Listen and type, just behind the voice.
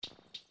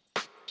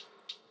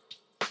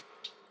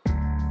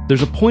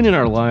There's a point in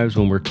our lives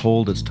when we're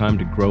told it's time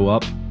to grow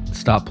up,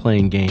 stop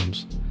playing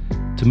games,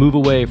 to move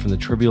away from the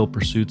trivial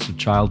pursuits of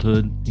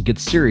childhood and get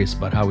serious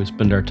about how we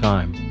spend our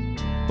time.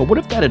 But what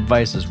if that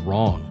advice is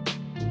wrong?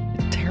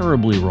 It's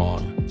terribly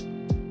wrong.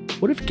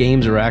 What if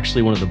games are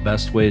actually one of the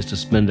best ways to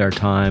spend our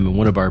time and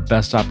one of our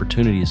best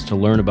opportunities to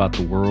learn about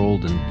the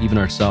world and even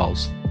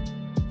ourselves?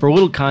 For a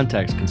little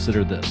context,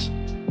 consider this.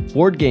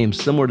 Board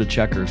games similar to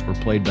checkers were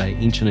played by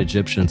ancient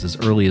Egyptians as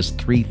early as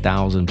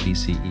 3000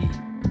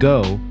 BCE.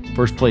 Go,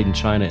 first played in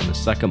China in the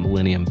second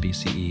millennium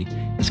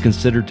BCE, is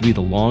considered to be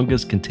the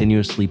longest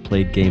continuously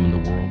played game in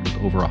the world, with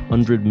over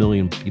 100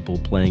 million people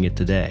playing it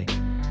today.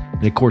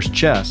 And of course,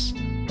 chess,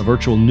 a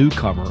virtual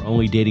newcomer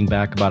only dating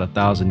back about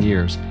 1,000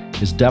 years,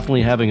 is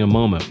definitely having a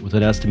moment with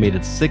an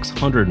estimated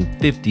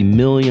 650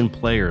 million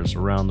players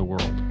around the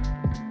world.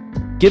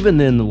 Given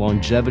then the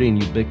longevity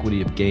and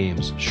ubiquity of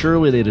games,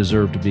 surely they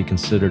deserve to be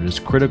considered as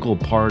critical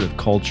part of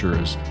culture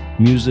as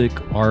music,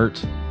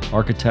 art,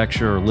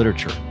 architecture, or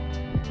literature.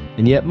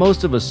 And yet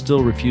most of us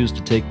still refuse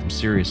to take them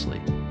seriously.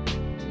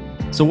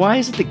 So why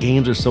is it that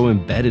games are so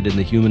embedded in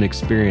the human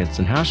experience,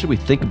 and how should we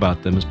think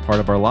about them as part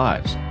of our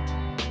lives?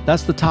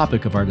 That's the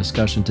topic of our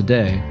discussion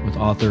today with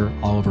author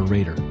Oliver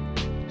Rader.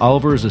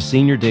 Oliver is a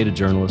senior data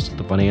journalist at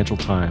the Financial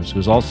Times who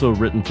has also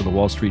written for the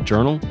Wall Street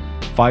Journal,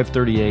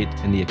 538,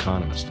 and The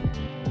Economist.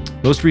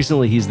 Most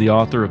recently, he's the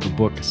author of the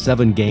book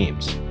 7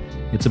 Games.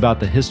 It's about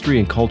the history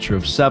and culture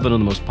of 7 of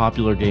the most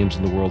popular games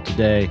in the world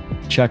today: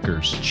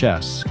 checkers,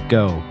 chess,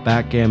 Go,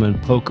 backgammon,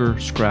 poker,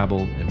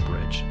 Scrabble, and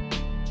bridge.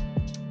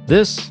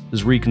 This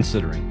is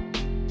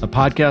Reconsidering, a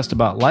podcast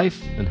about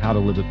life and how to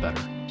live it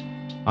better.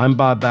 I'm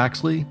Bob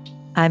Baxley.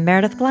 I'm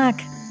Meredith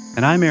Black.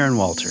 And I'm Aaron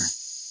Walter.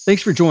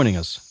 Thanks for joining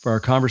us for our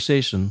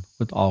conversation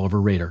with Oliver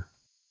Rader.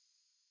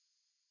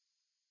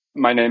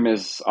 My name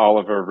is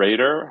Oliver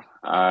Rader.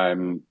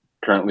 I'm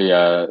currently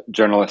a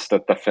journalist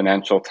at the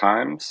Financial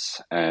Times,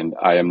 and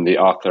I am the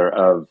author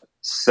of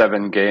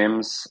 7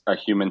 Games, A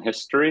Human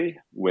History,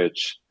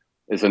 which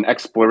is an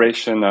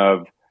exploration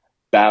of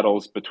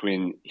battles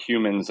between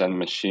humans and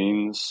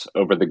machines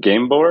over the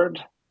game board,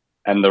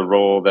 and the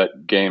role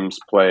that games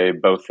play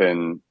both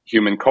in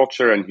human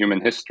culture and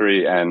human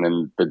history and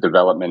in the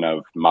development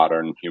of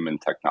modern human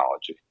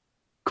technology.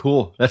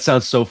 Cool. That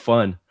sounds so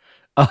fun.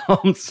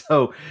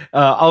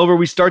 Oliver,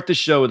 we start the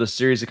show with a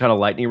series of kind of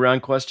lightning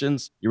round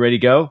questions. You ready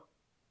to go?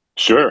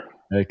 Sure.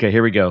 Okay,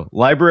 here we go.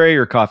 Library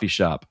or coffee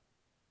shop?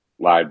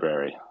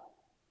 Library.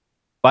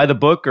 By the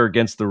book or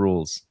against the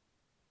rules?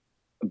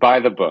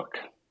 By the book.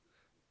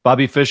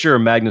 Bobby Fischer or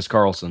Magnus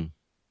Carlsen?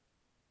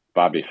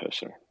 Bobby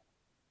Fischer.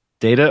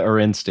 Data or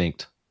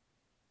instinct?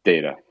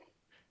 Data.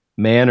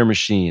 Man or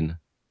machine?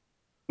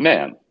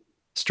 Man.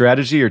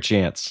 Strategy or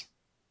chance?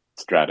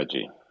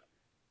 Strategy.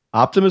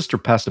 Optimist or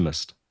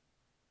pessimist?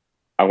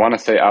 I want to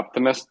say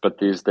optimist, but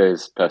these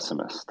days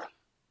pessimist.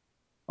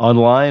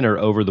 Online or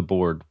over the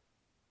board?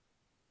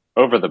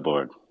 Over the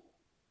board.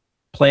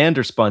 Planned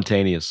or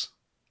spontaneous?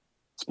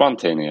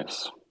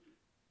 Spontaneous.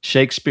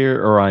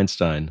 Shakespeare or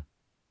Einstein?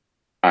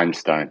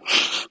 Einstein.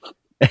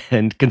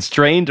 And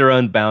constrained or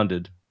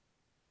unbounded?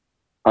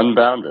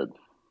 Unbounded.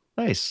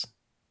 Nice.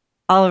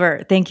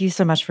 Oliver, thank you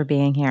so much for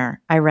being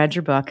here. I read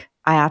your book.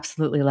 I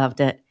absolutely loved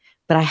it.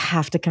 But I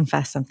have to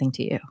confess something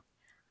to you.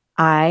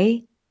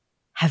 I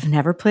have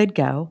never played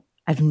Go.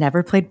 I've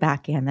never played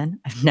backgammon.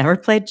 I've never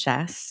played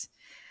chess,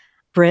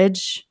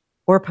 bridge,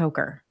 or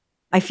poker.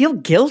 I feel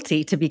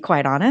guilty, to be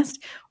quite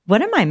honest.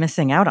 What am I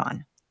missing out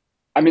on?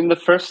 I mean, the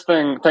first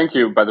thing, thank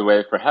you, by the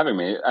way, for having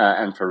me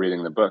and for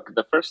reading the book.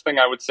 The first thing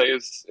I would say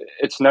is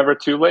it's never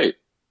too late,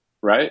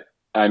 right?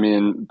 I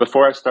mean,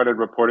 before I started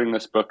reporting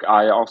this book,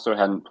 I also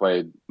hadn't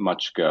played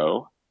much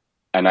Go,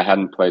 and I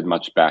hadn't played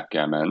much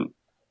backgammon.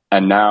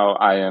 And now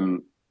I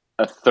am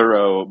a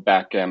thorough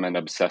backgammon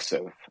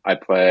obsessive. I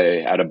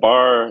play at a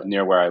bar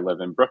near where I live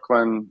in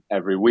Brooklyn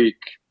every week.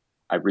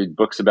 I read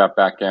books about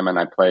backgammon.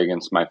 I play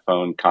against my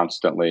phone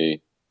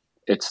constantly.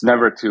 It's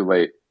never too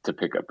late to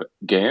pick up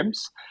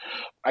games.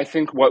 I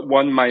think what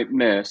one might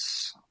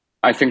miss,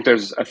 I think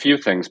there's a few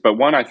things, but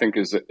one I think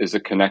is a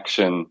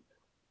connection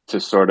to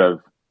sort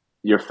of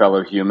your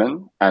fellow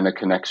human and a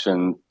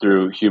connection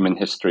through human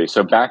history.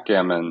 So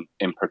backgammon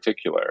in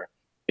particular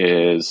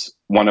is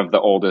one of the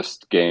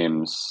oldest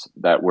games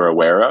that we're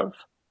aware of,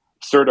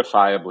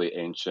 certifiably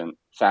ancient,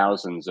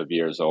 thousands of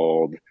years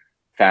old,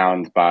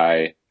 found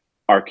by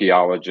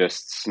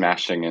archaeologists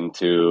smashing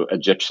into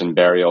Egyptian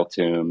burial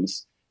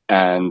tombs.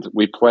 And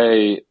we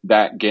play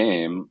that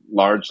game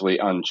largely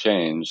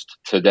unchanged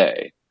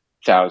today,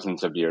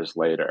 thousands of years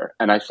later.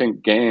 And I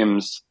think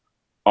games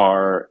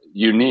are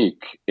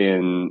unique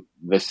in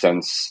the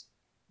sense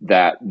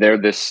that they're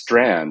this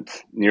strand,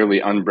 nearly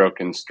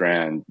unbroken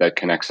strand that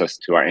connects us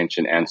to our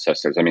ancient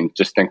ancestors. I mean,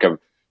 just think of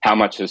how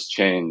much has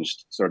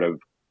changed sort of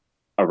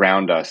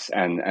around us,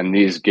 and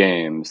these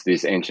games,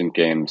 these ancient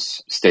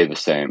games, stay the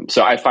same.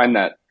 So I find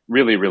that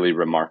really, really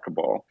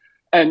remarkable.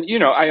 And, you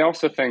know, I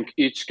also think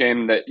each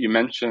game that you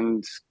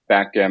mentioned,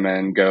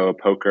 backgammon, Go,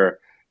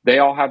 poker, they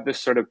all have this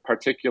sort of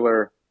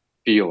particular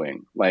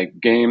feeling. Like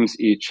games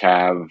each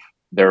have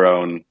their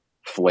own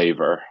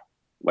flavor,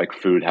 like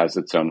food has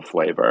its own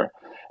flavor.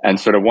 And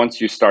sort of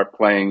once you start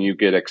playing, you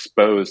get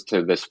exposed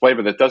to this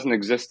flavor that doesn't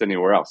exist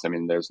anywhere else. I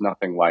mean, there's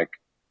nothing like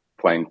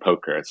playing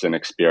poker. It's an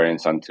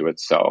experience unto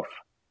itself.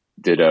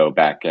 Ditto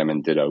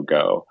backgammon, ditto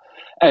Go.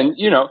 And,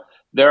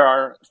 there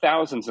are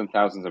thousands and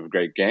thousands of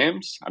great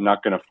games. I'm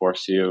not going to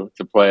force you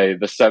to play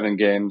the 7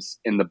 games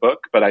in the book,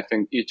 but I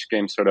think each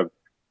game sort of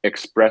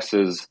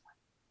expresses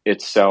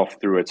itself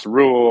through its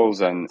rules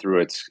and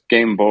through its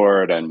game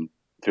board and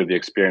through the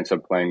experience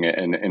of playing it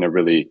in a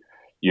really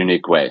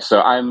unique way.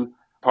 So I'm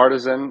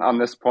partisan on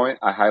this point.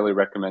 I highly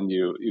recommend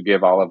you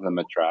give all of them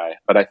a try.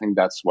 But I think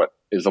that's what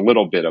is a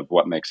little bit of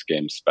what makes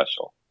games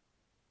special.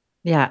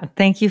 Yeah.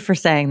 Thank you for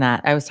saying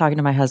that. I was talking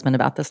to my husband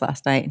about this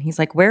last night, and he's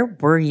like, where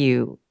were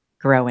you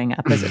growing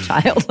up as a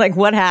child? Like,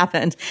 what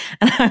happened?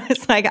 And I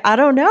was like, I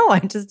don't know. I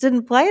just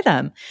didn't play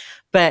them.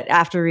 But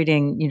after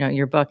reading,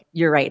 your book,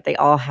 you're right. They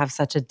all have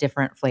such a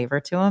different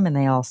flavor to them, and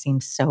they all seem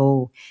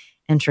so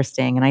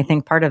interesting. And I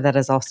think part of that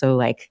is also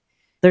like,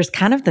 there's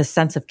kind of this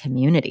sense of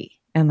community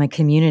and like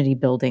community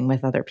building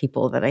with other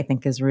people that I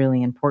think is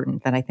really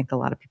important, that I think a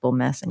lot of people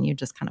miss, and you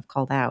just kind of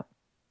called out.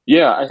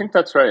 Yeah, I think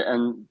that's right.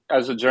 And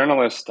as a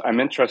journalist, I'm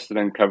interested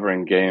in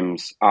covering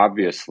games,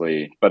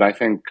 obviously, but I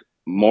think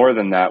more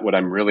than that, what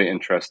I'm really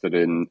interested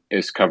in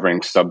is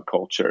covering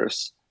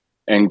subcultures.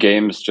 And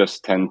games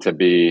just tend to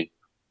be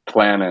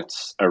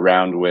planets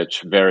around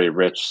which very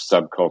rich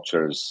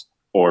subcultures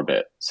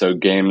orbit. So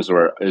games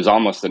is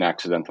almost an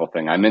accidental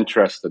thing. I'm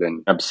interested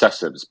in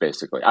obsessives,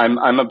 basically.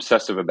 I'm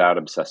obsessive about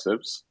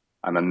obsessives.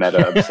 I'm a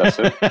meta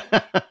obsessive.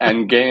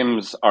 And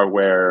games are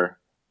where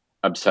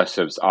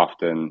obsessives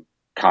often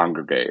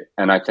congregate.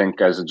 And I think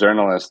as a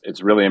journalist,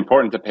 it's really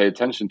important to pay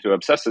attention to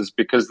obsessives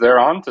because they're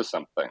onto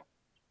something,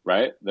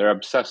 right? They're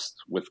obsessed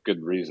with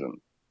good reason.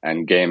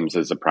 And games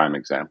is a prime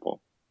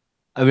example.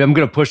 I mean, I'm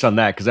going to push on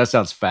that because that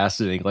sounds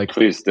fascinating. Like,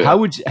 please do. How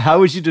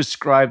would you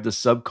describe the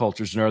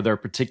subcultures? And are there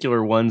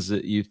particular ones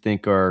that you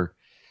think are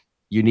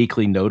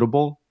uniquely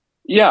notable?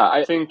 Yeah,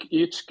 I think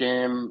each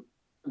game,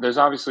 there's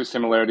obviously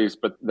similarities,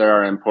 but there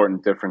are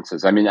important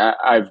differences. I mean,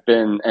 I've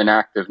been an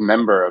active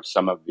member of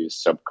some of these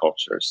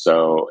subcultures.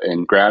 So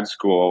in grad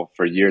school,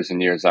 for years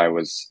and years, I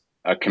was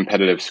a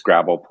competitive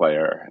Scrabble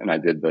player, and I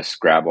did the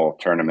Scrabble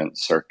tournament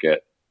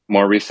circuit.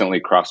 More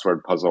recently,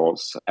 crossword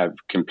puzzles. I've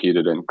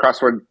competed in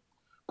crossword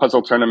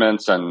puzzle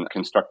tournaments and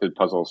constructed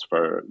puzzles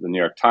for the New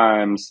York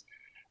Times.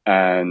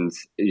 And,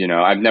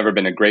 I've never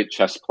been a great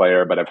chess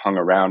player, but I've hung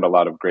around a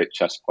lot of great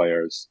chess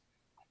players.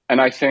 And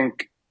I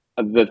think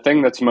the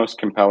thing that's most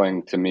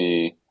compelling to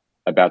me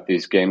about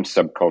these game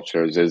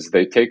subcultures is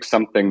they take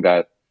something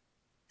that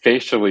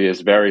facially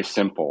is very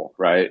simple,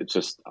 right? It's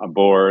just a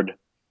board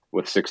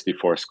with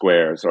 64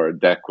 squares or a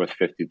deck with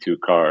 52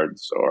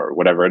 cards or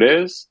whatever it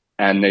is.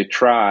 And they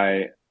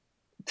try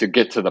to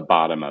get to the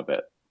bottom of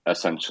it,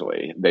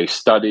 essentially. They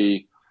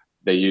study,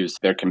 they use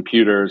their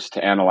computers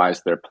to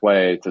analyze their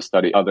play, to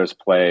study others'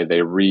 play.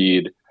 They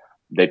read,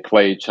 they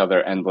play each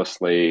other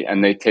endlessly,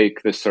 and they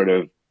take this sort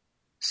of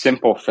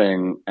simple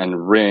thing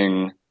and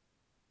wring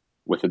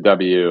with a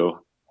W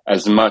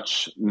as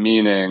much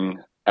meaning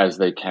as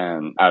they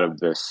can out of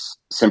this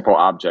simple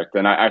object.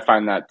 And I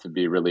find that to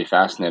be really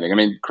fascinating. I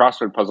mean,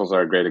 crossword puzzles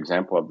are a great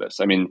example of this.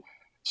 I mean,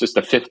 it's just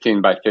a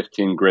 15 by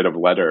 15 grid of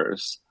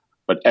letters,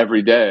 but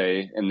every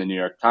day in the New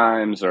York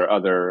Times or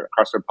other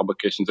crossword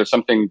publications, there's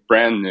something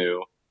brand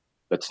new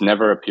that's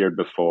never appeared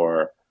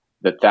before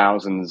that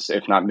thousands,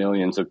 if not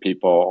millions of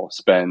people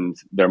spend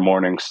their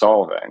mornings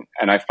solving.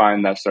 And I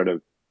find that sort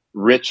of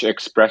rich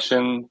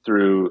expression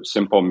through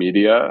simple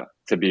media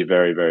to be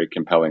very, very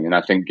compelling. And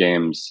I think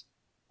games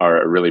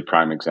are a really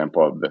prime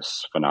example of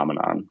this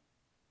phenomenon.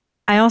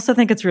 I also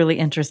think it's really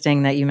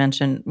interesting that you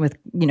mentioned with,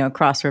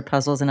 crossword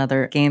puzzles and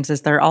other games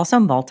is they're also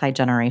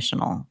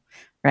multi-generational,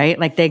 right?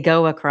 Like they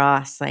go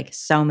across like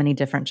so many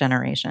different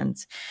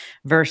generations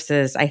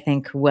versus I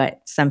think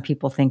what some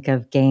people think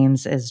of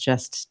games as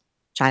just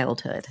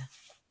childhood.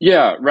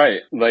 Yeah,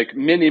 right. Like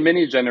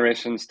many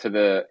generations to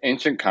the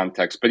ancient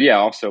context, but yeah,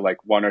 also like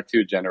 1 or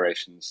 2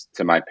 generations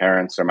to my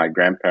parents or my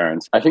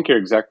grandparents. I think you're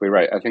exactly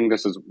right. I think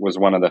this was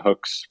one of the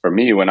hooks for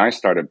me when I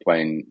started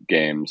playing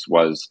games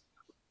was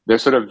they're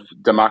sort of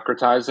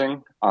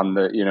democratizing on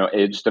the,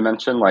 age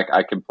dimension. Like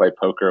I could play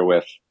poker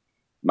with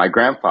my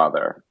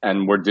grandfather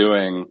and we're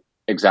doing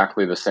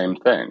exactly the same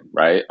thing,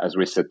 right? As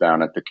we sit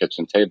down at the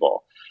kitchen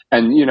table.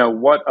 And,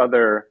 what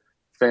other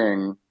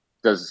thing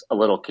does a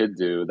little kid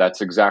do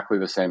that's exactly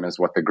the same as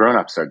what the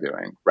grown-ups are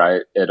doing,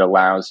 right? It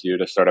allows you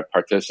to sort of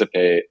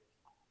participate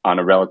on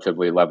a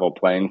relatively level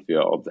playing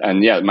field.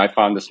 And yeah, my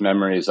fondest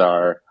memories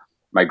are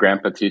my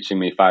grandpa teaching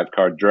me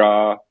 5-card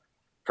draw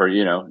for,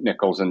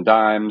 nickels and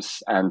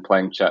dimes and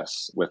playing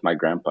chess with my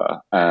grandpa.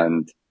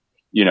 And,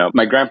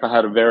 my grandpa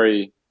had a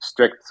very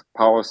strict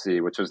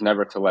policy, which was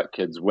never to let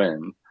kids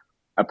win,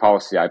 a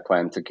policy I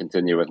plan to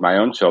continue with my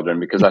own children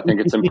because I think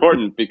it's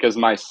important because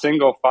my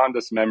single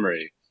fondest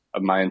memory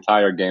of my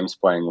entire games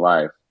playing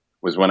life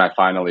was when I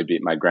finally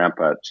beat my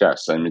grandpa at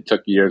chess. And it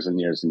took years and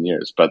years and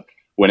years. But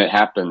when it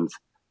happened,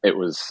 it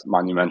was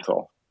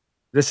monumental.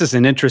 This is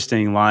an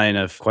interesting line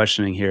of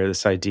questioning here,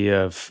 this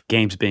idea of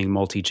games being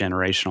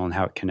multi-generational and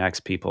how it connects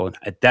people.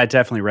 And that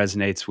definitely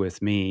resonates with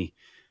me,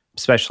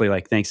 especially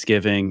like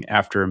Thanksgiving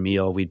after a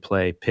meal, we'd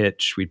play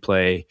pitch, we'd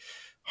play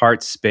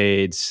hearts,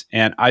 spades,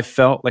 and I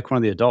felt like one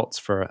of the adults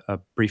for a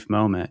brief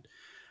moment.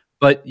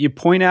 But you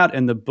point out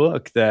in the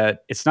book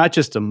that it's not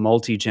just a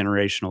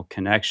multi-generational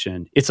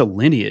connection, it's a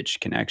lineage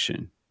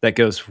connection that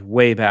goes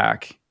way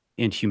back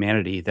in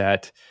humanity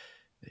that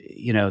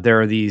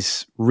there are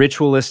these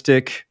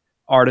ritualistic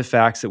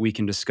artifacts that we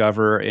can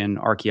discover in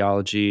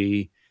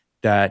archaeology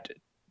that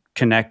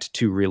connect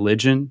to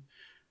religion.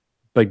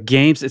 But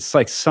games, it's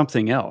like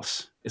something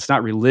else. It's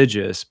not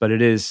religious, but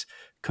it is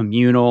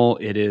communal.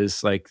 It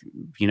is like,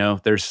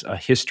 there's a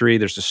history,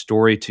 there's a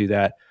story to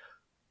that.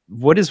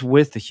 What is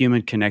with the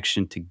human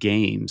connection to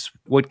games?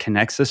 What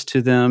connects us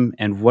to them,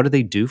 and what do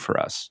they do for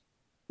us?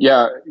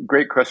 Yeah,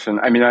 great question.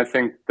 I mean, I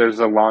think there's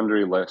a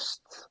laundry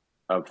list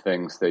of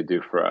things they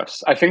do for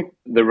us. I think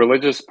the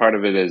religious part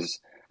of it is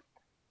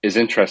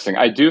interesting.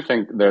 I do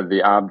think they're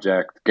the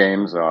object,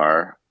 games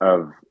are,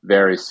 of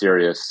very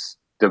serious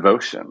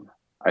devotion.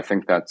 I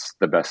think that's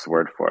the best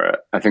word for it.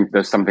 I think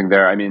there's something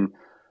there. I mean,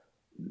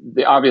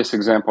 the obvious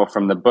example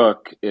from the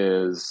book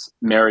is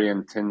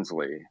Marion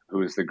Tinsley,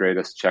 who is the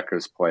greatest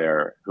checkers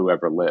player who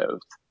ever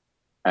lived.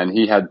 And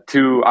he had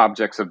two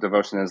objects of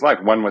devotion in his life.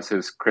 One was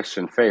his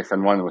Christian faith,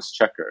 and one was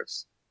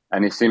checkers.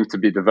 And he seemed to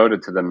be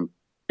devoted to them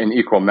in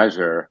equal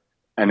measure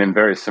and in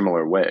very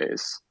similar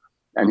ways.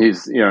 And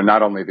he's,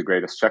 not only the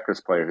greatest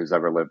checkers player who's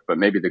ever lived, but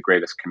maybe the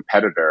greatest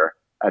competitor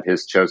at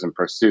his chosen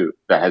pursuit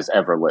that has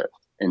ever lived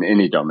in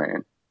any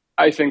domain.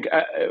 I think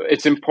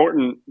it's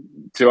important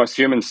to us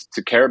humans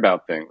to care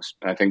about things.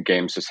 And I think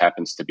games just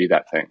happens to be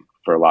that thing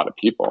for a lot of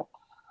people.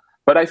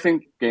 But I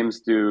think games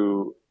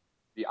do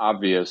the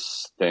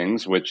obvious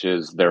things, which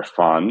is they're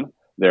fun,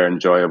 they're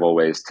enjoyable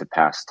ways to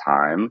pass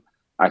time.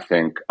 I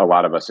think a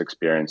lot of us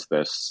experienced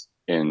this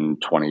in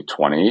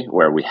 2020,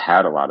 where we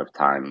had a lot of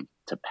time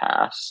to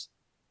pass.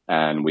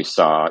 And we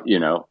saw,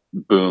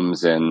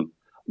 booms in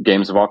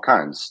games of all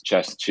kinds,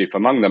 chess chief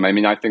among them. I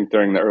mean, I think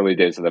during the early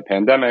days of the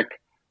pandemic,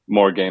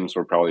 more games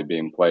were probably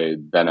being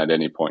played than at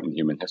any point in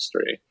human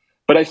history.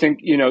 But I think,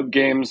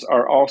 games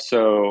are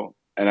also,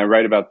 and I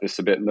write about this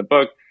a bit in the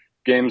book,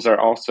 games are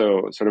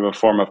also sort of a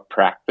form of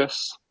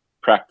practice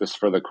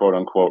for the quote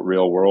unquote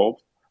real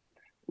world.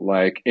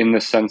 Like in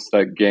the sense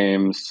that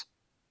games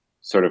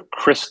sort of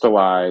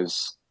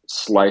crystallize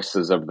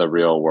slices of the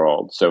real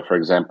world. So for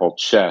example,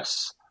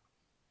 chess,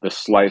 the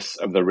slice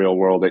of the real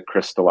world it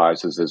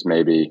crystallizes is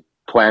maybe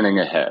planning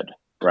ahead,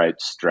 right?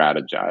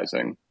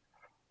 Strategizing.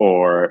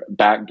 Or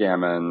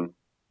backgammon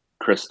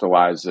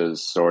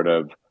crystallizes sort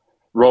of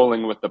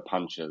rolling with the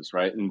punches,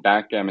 right? In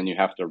backgammon, you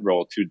have to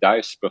roll 2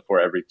 dice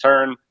before every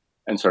turn,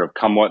 and sort of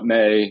come what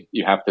may,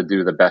 you have to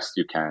do the best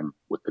you can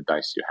with the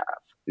dice you have.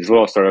 These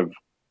little sort of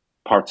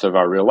parts of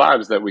our real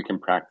lives that we can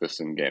practice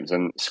in games.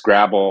 And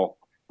Scrabble,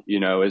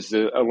 is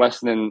a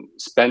lesson in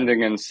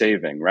spending and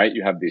saving, right?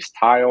 You have these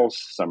tiles,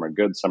 some are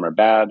good, some are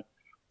bad.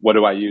 What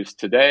do I use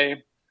today?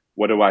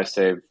 What do I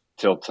save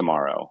till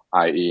tomorrow,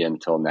 i.e.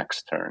 until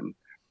next turn?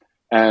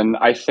 And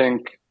I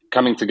think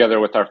coming together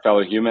with our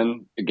fellow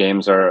human,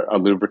 games are a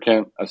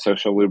lubricant, a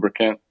social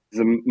lubricant.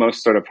 The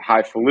most sort of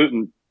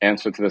highfalutin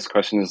answer to this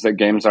question is that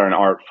games are an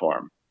art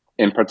form.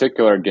 In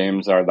particular,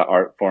 games are the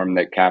art form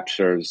that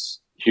captures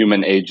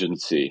human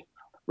agency,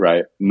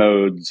 right?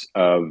 Modes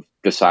of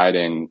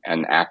deciding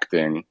and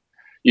acting,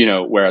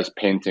 whereas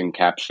painting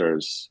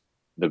captures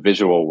the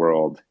visual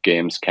world,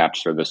 games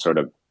capture the sort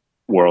of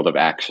world of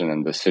action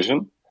and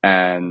decision.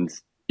 And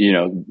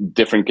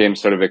different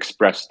games sort of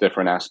express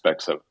different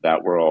aspects of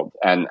that world.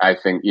 And I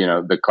think,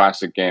 the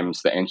classic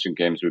games, the ancient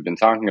games we've been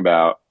talking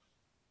about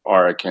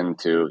are akin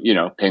to,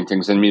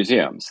 paintings in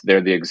museums.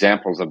 They're the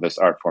examples of this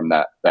art form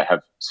that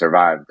have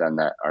survived and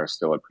that are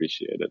still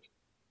appreciated.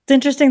 It's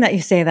interesting that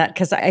you say that,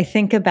 because I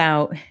think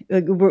about,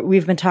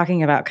 we've been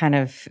talking about kind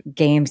of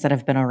games that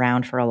have been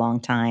around for a long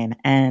time.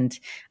 And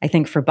I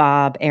think for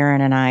Bob,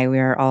 Aaron, and I, we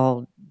are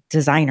all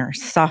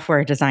designers,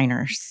 software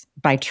designers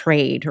by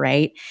trade,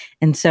 right?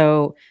 And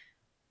so,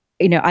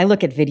 I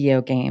look at video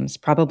games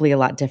probably a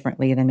lot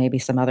differently than maybe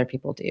some other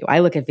people do. I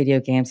look at video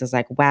games as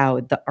like,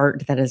 wow, the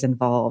art that is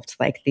involved,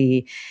 like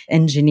the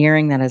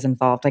engineering that is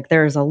involved. Like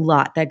there's a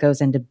lot that goes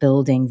into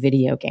building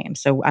video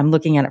games. So I'm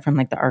looking at it from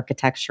like the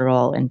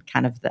architectural and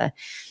kind of the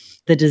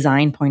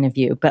design point of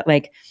view. But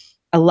like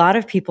a lot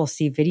of people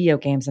see video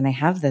games and they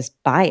have this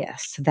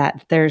bias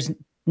that there's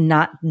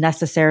not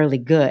necessarily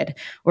good.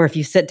 Or if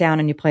you sit down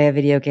and you play a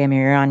video game or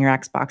you're on your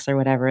Xbox or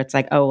whatever, it's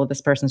like, oh, well, this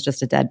person's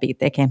just a deadbeat.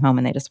 They came home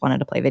and they just wanted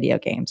to play video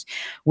games.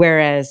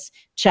 Whereas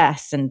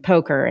chess and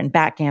poker and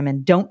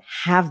backgammon don't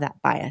have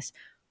that bias.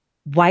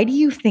 Why do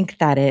you think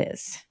that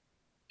is?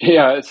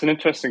 Yeah, it's an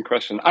interesting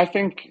question. I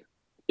think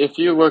if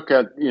you look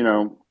at,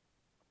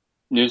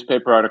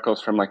 newspaper articles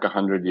from like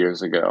 100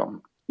 years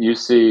ago, you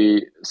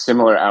see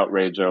similar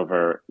outrage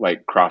over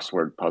like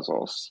crossword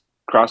puzzles.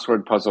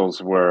 Crossword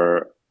puzzles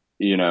were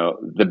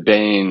the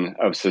bane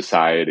of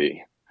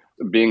society.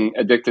 being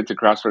addicted to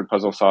crossword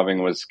puzzle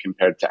solving was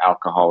compared to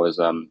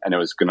alcoholism, and it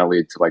was going to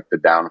lead to like the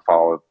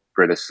downfall of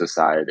British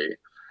society.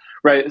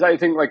 Right. I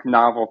think like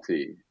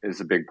novelty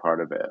is a big part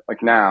of it.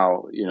 Like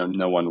now,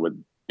 no one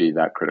would be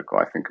that critical,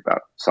 I think,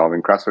 about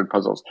solving crossword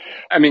puzzles.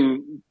 I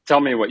mean, tell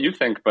me what you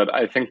think, but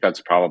I think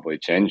that's probably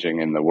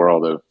changing in the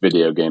world of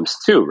video games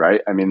too,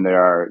 right? I mean,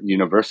 there are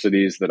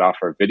universities that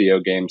offer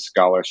video game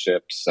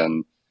scholarships,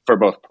 and for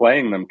both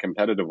playing them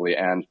competitively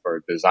and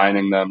for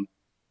designing them.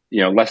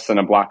 Less than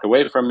a block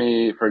away from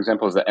me, for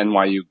example, is the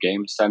NYU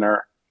Game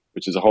Center,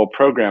 which is a whole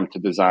program to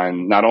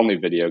design not only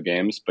video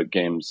games, but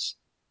games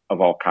of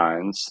all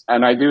kinds.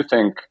 And I do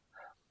think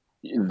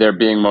they're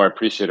being more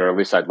appreciated, or at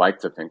least I'd like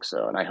to think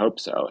so, and I hope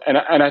so. And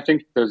I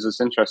think there's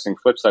this interesting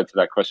flip side to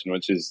that question,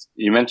 which is,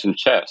 you mentioned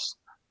chess,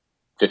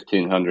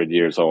 1,500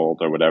 years old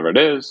or whatever it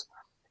is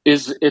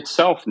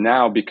itself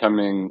now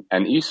becoming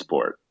an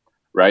esport,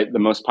 right? The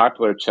most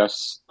popular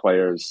chess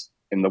players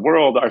in the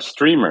world are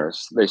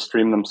streamers. They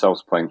stream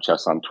themselves playing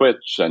chess on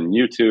Twitch and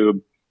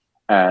YouTube.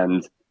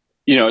 And,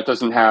 it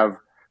doesn't have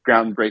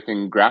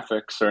groundbreaking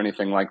graphics or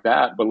anything like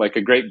that, but like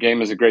a great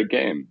game is a great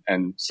game.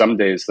 And some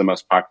days the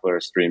most popular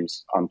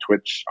streams on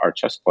Twitch are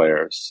chess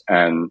players.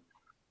 And,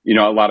 a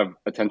lot of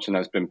attention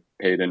has been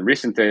paid in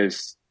recent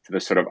days to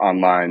this sort of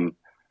online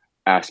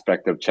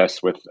aspect of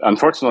chess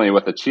unfortunately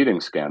with a cheating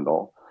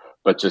scandal,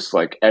 but just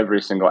like every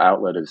single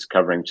outlet is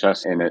covering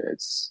chess, and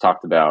it's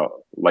talked about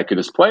like it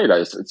is played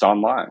as it's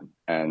online.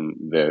 And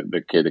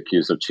the kid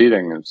accused of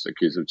cheating is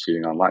accused of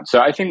cheating online.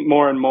 So I think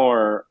more and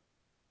more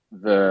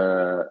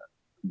the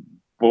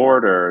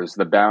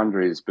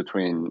boundaries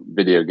between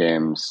video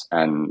games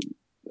and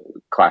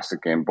classic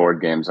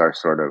board games are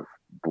sort of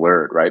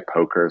blurred, right?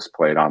 Poker's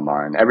played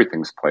online,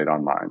 everything's played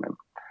online.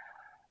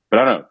 But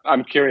I don't know.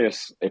 I'm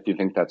curious if you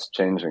think that's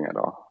changing at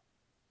all.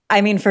 I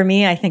mean, for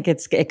me, I think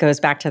it goes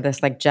back to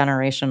this like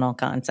generational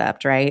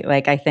concept, right?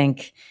 Like, I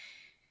think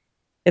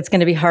it's going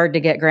to be hard to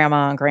get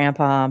grandma and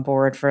grandpa on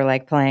board for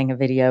like playing a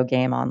video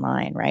game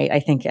online, right? I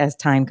think as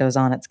time goes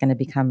on, it's going to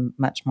become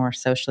much more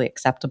socially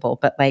acceptable.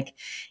 But like,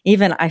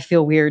 even I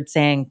feel weird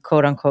saying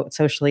quote unquote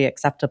socially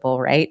acceptable,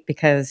 right?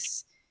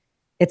 Because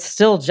it's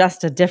still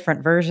just a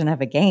different version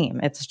of a game.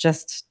 It's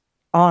just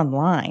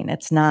online.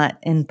 It's not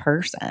in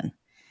person.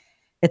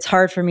 It's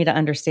hard for me to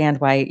understand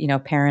why,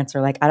 parents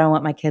are like, I don't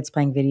want my kids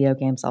playing video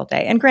games all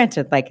day. And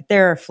granted, like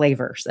there are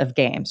flavors of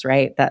games,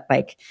 right? That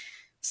like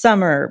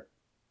some are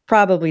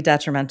probably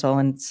detrimental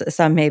and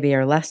some maybe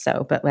are less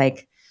so. But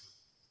like,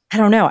 I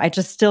don't know. I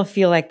just still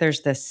feel like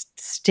there's this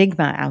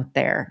stigma out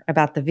there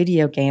about the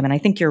video game. And I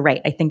think you're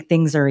right. I think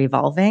things are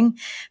evolving,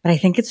 but I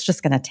think it's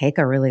just going to take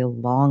a really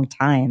long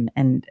time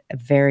and a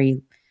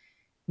very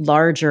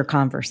larger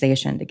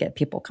conversation to get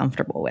people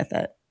comfortable with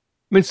it.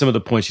 I mean, some of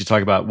the points you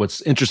talk about,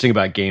 what's interesting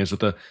about games with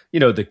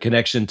the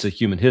connection to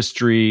human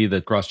history,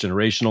 the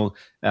cross-generational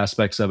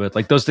aspects of it,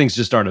 like those things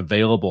just aren't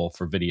available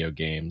for video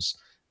games.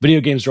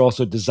 Video games are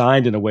also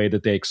designed in a way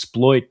that they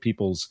exploit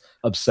people's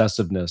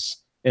obsessiveness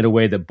in a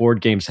way that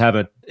board games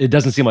haven't. It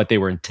doesn't seem like they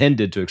were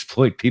intended to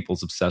exploit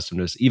people's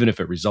obsessiveness, even if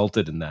it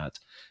resulted in that.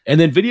 And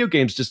then video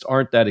games just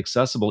aren't that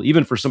accessible,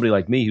 even for somebody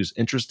like me who's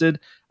interested.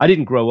 I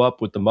didn't grow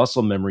up with the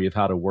muscle memory of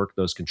how to work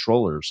those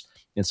controllers.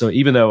 And so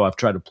even though I've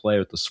tried to play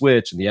with the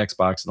Switch and the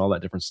Xbox and all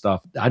that different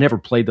stuff, I never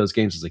played those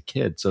games as a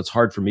kid. So it's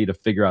hard for me to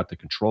figure out the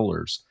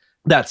controllers.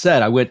 That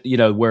said, I went,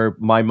 where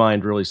my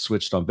mind really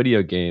switched on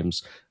video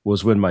games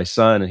was when my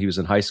son, and he was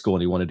in high school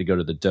and he wanted to go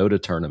to the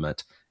Dota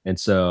tournament. And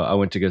so I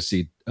went to go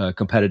see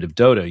competitive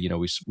Dota.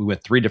 We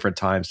went 3 different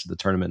times to the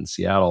tournament in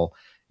Seattle.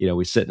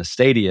 We sit in a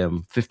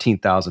stadium,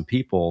 15,000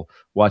 people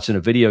watching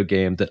a video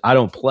game that I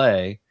don't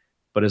play.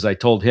 But as I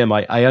told him,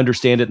 I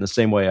understand it in the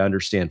same way I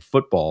understand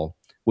football,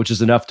 which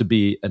is enough to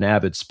be an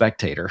avid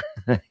spectator.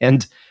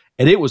 and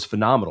it was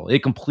phenomenal.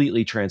 It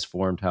completely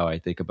transformed how I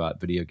think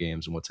about video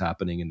games and what's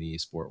happening in the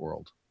esport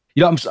world.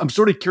 I'm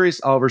sort of curious,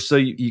 Oliver, so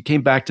you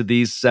came back to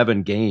these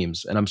 7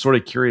 games, and I'm sort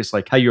of curious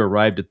like how you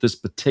arrived at this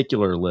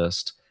particular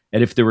list,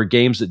 and if there were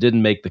games that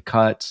didn't make the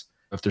cut,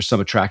 if there's some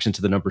attraction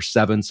to the number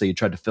 7, so you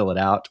tried to fill it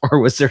out, or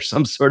was there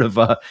some sort of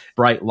a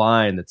bright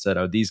line that said,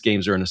 oh, these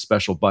games are in a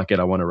special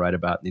bucket I want to write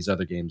about, and these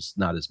other games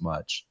not as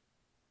much?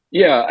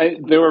 Yeah,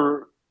 there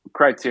were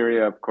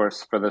criteria, of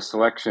course, for the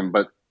selection,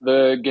 but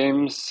the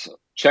games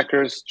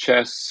checkers,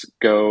 chess,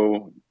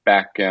 Go,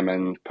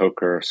 backgammon,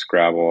 poker,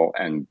 Scrabble,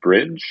 and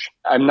bridge.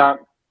 I'm not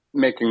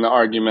making the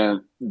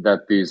argument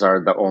that these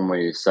are the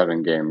only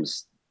 7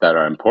 games that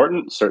are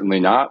important, certainly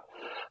not.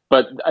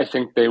 But I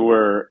think they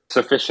were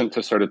sufficient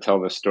to sort of tell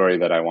the story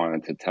that I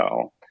wanted to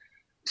tell.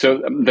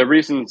 So the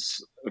reasons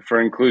for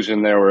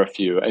inclusion there were a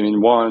few. I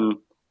mean, one,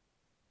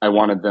 I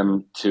wanted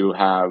them to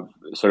have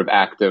sort of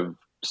active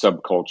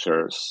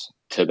subcultures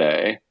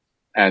today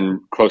and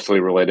closely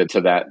related to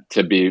that,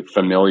 to be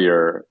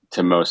familiar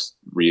to most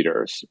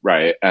readers,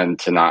 right? And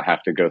to not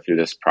have to go through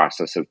this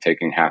process of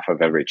taking half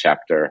of every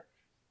chapter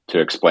to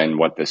explain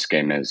what this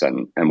game is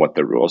and what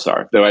the rules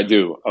are, though I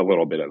do a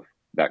little bit of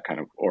that kind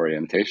of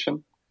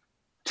orientation.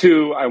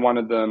 2, I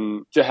wanted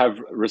them to have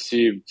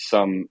received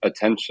some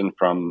attention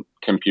from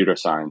computer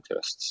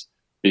scientists.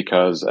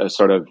 because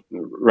sort of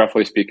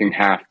roughly speaking,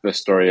 half the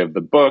story of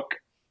the book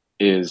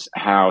is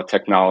how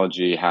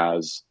technology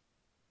has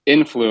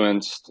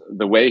influenced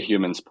the way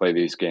humans play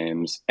these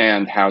games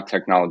and how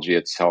technology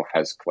itself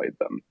has played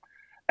them.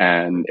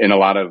 And in a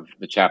lot of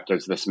the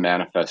chapters, this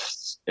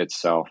manifests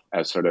itself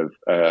as sort of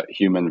a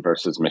human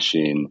versus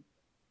machine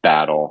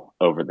battle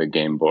over the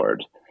game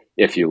board,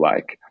 if you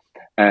like.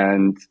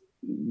 And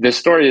this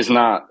story is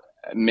not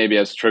maybe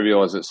as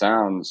trivial as it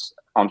sounds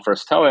on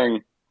first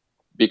telling,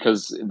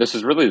 because this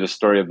is really the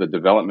story of the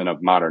development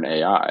of modern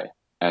AI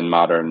and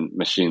modern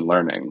machine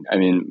learning. I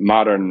mean,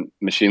 modern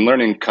machine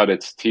learning cut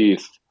its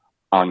teeth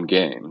on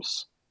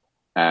games,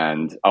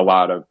 and a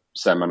lot of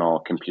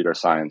seminal computer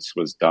science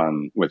was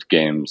done with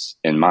games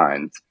in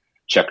mind.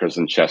 Checkers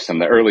and chess in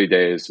the early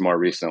days, more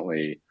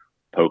recently,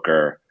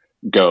 poker,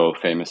 Go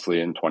famously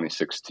in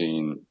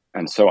 2016,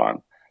 and so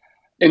on.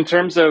 In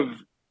terms of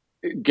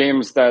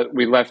games that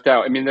we left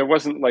out, I mean, there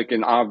wasn't like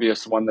an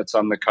obvious one that's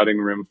on the cutting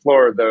room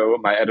floor, though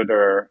my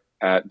editor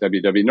at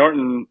W.W.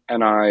 Norton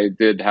and I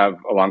did have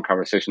a long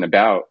conversation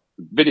about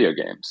video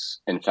games,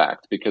 in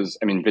fact, because,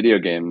 I mean, video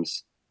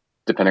games,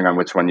 depending on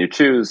which one you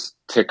choose,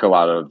 tick a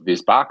lot of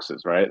these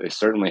boxes, right? They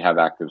certainly have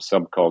active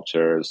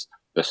subcultures.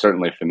 They're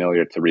certainly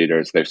familiar to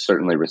readers. They've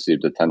certainly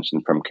received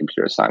attention from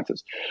computer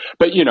scientists.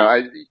 But, you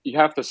know, you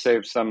have to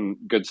save some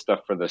good stuff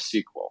for the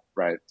sequel,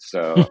 right?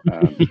 So,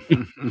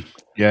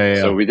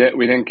 So we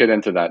didn't get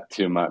into that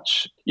too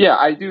much. Yeah,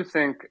 I do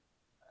think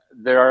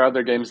there are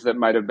other games that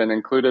might have been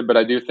included, but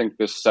I do think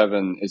this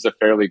 7 is a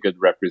fairly good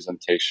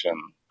representation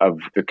of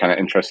the kind of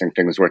interesting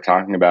things we're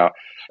talking about.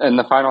 And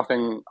the final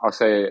thing I'll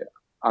say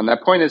on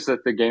that point is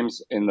that the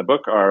games in the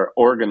book are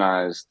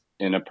organized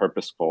in a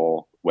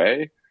purposeful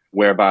way,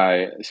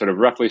 whereby, sort of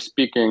roughly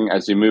speaking,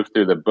 as you move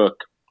through the book,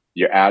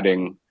 you're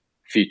adding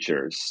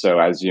features. So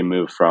as you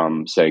move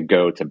from, say,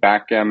 Go to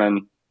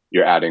backgammon,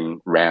 you're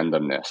adding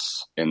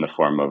randomness in the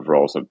form of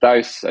rolls of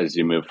dice. As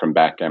you move from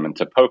backgammon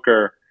to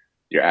poker,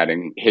 you're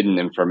adding hidden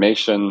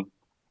information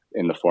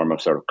in the form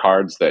of sort of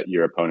cards that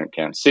your opponent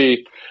can't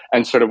see.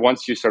 And sort of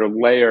once you sort of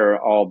layer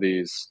all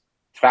these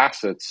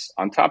facets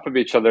on top of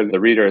each other, the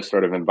reader is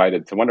sort of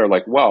invited to wonder,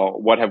 like, well,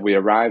 what have we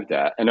arrived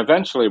at? And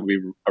eventually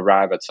we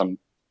arrive at some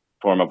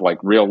form of like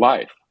real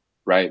life,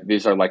 right?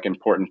 These are like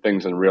important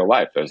things in real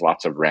life. There's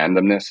lots of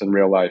randomness in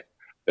real life.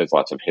 There's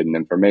lots of hidden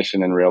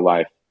information in real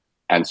life,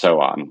 and so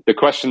on. The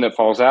question that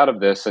falls out of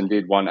this,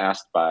 indeed one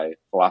asked by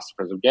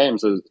philosophers of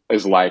games,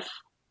 is life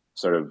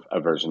sort of a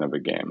version of a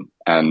game?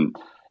 And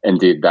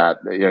indeed that,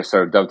 you know,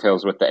 sort of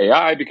dovetails with the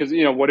AI, because,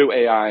 you know, what do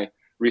AI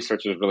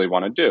researchers really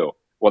want to do?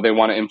 Well, they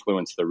want to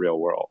influence the real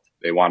world.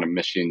 They want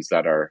machines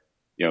that are,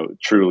 you know,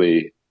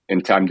 truly,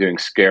 I'm doing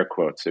scare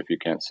quotes if you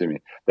can't see me,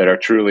 that are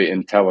truly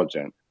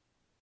intelligent.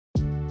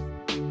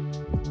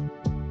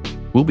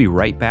 We'll be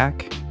right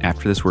back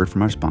after this word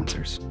from our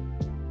sponsors.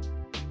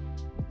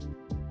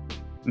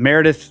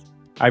 Meredith,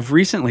 I've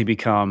recently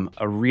become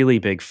a really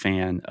big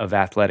fan of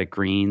Athletic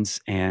Greens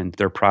and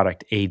their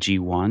product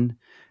AG1.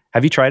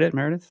 Have you tried it,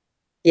 Meredith?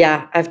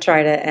 Yeah, I've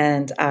tried it,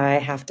 and I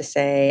have to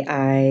say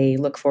I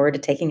look forward to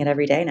taking it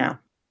every day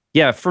now.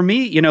 Yeah, for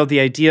me, you know,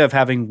 the idea of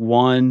having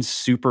one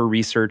super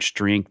research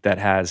drink that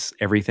has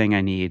everything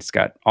I need, it's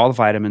got all the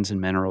vitamins and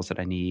minerals that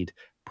I need,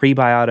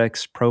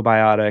 prebiotics,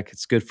 probiotic,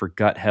 it's good for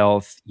gut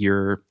health,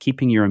 you're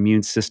keeping your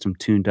immune system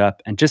tuned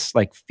up and just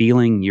like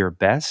feeling your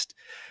best.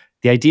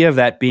 The idea of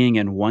that being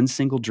in one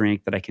single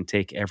drink that I can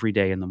take every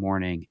day in the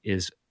morning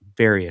is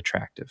very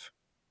attractive.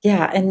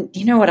 Yeah, and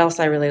you know what else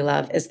I really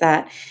love is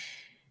that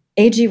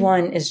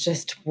AG1 is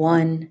just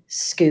one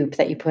scoop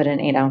that you put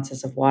in 8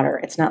 ounces of water.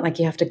 It's not like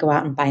you have to go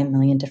out and buy a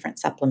million different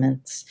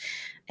supplements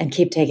and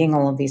keep taking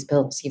all of these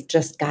pills. You've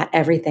just got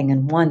everything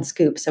in one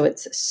scoop. So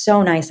it's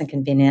so nice and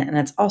convenient. And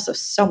it's also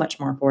so much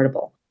more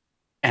affordable.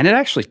 And it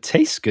actually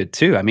tastes good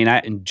too. I mean,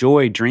 I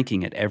enjoy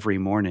drinking it every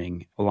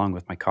morning along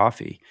with my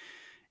coffee.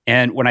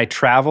 And when I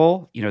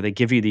travel, you know, they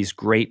give you these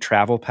great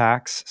travel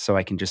packs so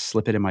I can just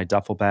slip it in my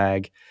duffel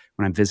bag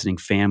when I'm visiting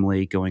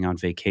family, going on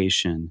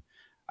vacation.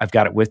 I've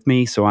got it with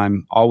me, so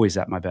I'm always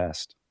at my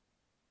best.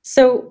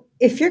 So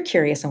if you're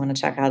curious and want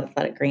to check out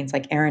Athletic Greens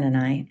like Aaron and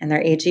I and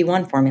their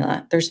AG1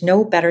 formula, there's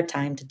no better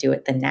time to do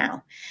it than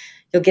now.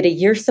 You'll get a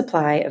year's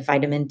supply of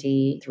vitamin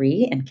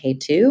D3 and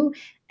K2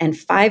 and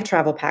 5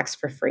 travel packs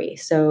for free.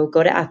 So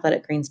go to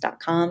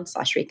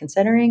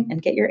athleticgreens.com/reconsidering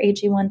and get your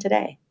AG1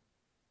 today.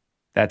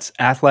 That's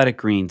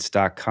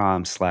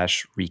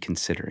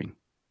athleticgreens.com/reconsidering.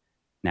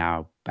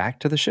 Now back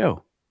to the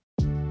show.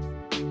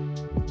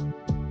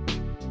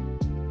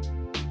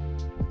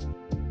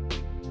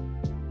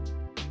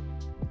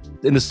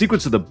 In the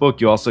sequence of the book,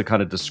 you also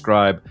kind of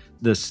describe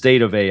the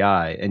state of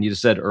AI. And you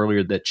said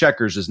earlier that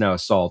checkers is now a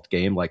solved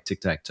game like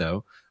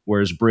tic-tac-toe,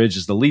 whereas bridge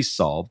is the least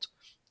solved.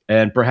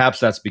 And perhaps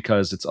that's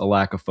because it's a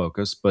lack of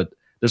focus. But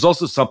there's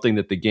also something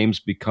that the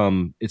games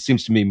become, it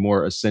seems to me,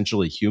 more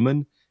essentially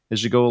human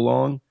as you go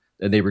along.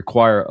 And they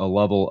require a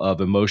level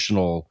of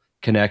emotional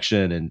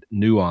connection and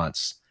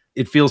nuance.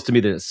 It feels to me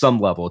that at some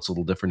level, it's a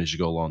little different as you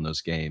go along those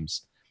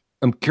games.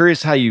 I'm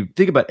curious how you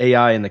think about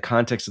AI in the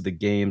context of the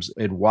games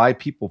and why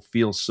people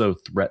feel so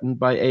threatened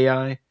by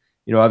AI.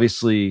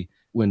 Obviously,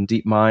 when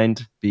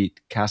DeepMind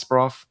beat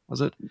Kasparov,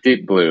 was it?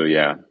 Deep Blue,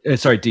 yeah.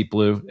 Sorry, Deep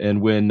Blue.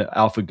 And when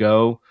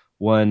AlphaGo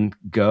won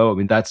Go, I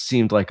mean, that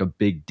seemed like a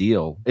big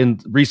deal. In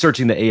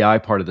researching the AI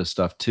part of this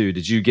stuff too,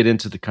 did you get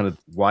into the kind of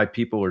why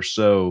people are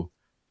so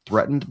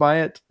threatened by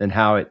it and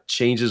how it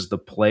changes the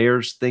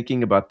players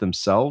thinking about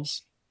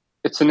themselves?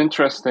 It's an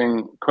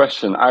interesting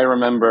question. I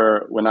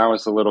remember when I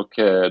was a little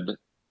kid,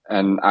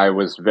 and I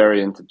was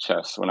very into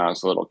chess when I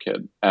was a little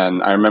kid.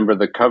 And I remember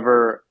the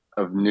cover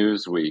of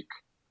Newsweek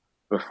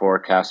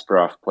before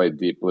Kasparov played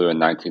Deep Blue in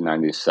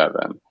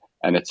 1997.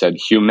 And it said,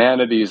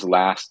 "Humanity's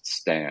Last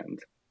Stand,"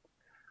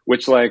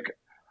 which, like,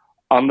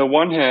 on the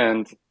one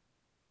hand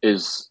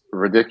is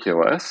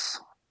ridiculous.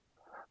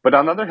 But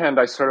on the other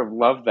hand, I sort of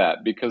love that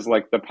because,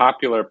 like, the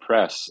popular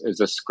press is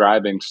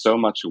ascribing so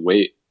much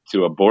weight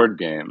to a board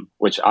game,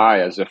 which I,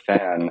 as a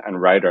fan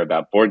and writer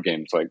about board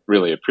games, like,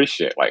 really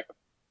appreciate. Like,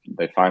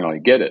 they finally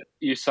get it.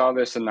 You saw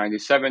this in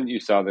 97. You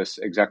saw this,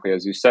 exactly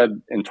as you said,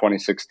 in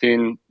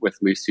 2016 with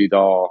Lee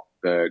Sedol,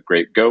 the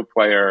great Go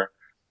player.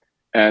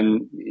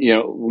 And,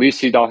 Lee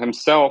Sedol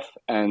himself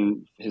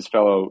and his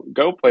fellow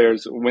Go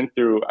players went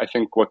through, I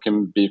think, what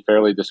can be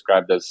fairly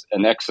described as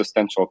an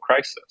existential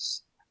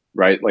crisis,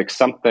 right? Like,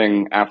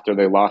 something after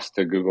they lost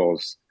to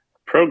Google's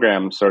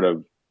program sort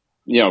of,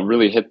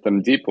 really hit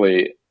them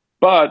deeply.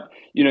 But,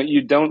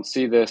 you don't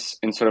see this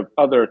in sort of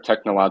other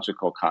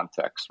technological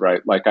contexts,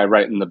 right? Like, I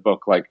write in the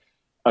book, like,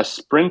 a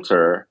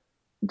sprinter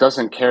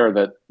doesn't care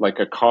that, like,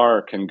 a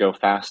car can go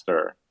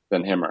faster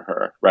than him or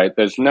her, right?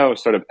 There's no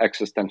sort of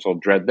existential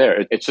dread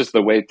there. It's just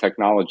the way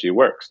technology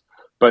works.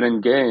 But in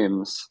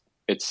games,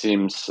 it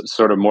seems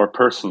sort of more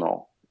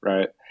personal,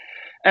 right?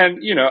 And,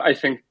 I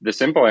think the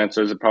simple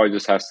answer is it probably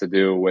just has to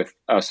do with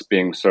us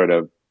being sort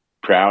of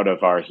proud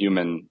of our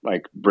human,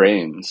 like,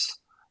 brains,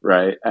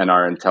 right? And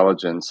our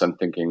intelligence, and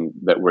thinking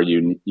that we're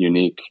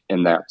unique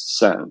in that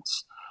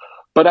sense.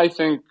 But I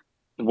think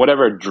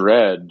whatever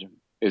dread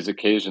is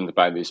occasioned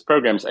by these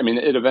programs, I mean,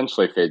 it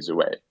eventually fades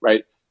away,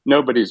 right?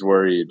 Nobody's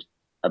worried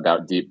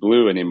about Deep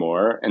Blue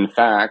anymore. In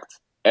fact,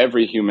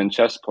 every human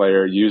chess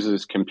player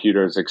uses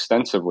computers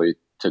extensively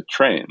to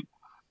train.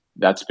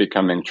 That's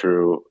becoming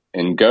true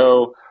in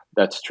Go.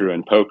 That's true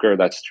in poker.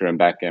 That's true in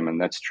backgammon.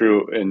 That's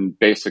true in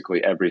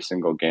basically every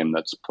single game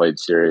that's played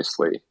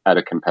seriously at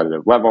a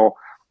competitive level.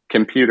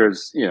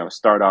 Computers,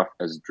 start off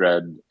as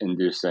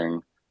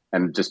dread-inducing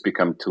and just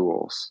become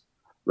tools,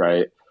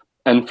 right?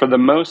 And for the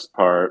most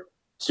part,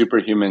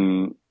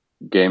 superhuman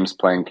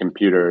games-playing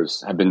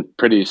computers have been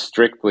pretty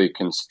strictly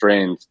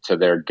constrained to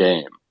their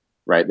game,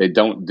 right? They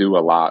don't do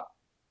a lot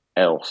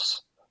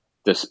else,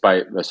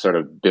 despite the sort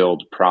of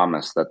build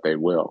promise that they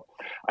will.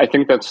 I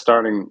think that's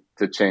starting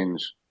to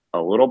change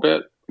a little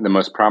bit. The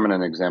most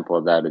prominent example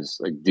of that is,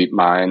 like,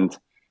 DeepMind,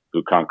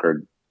 who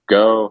conquered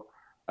Go,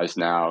 is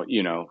now,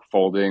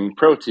 folding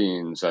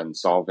proteins and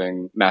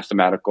solving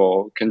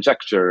mathematical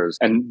conjectures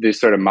and these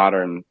sort of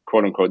modern,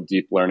 quote unquote,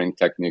 deep learning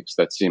techniques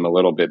that seem a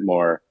little bit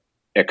more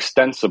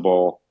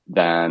extensible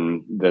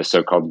than the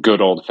so-called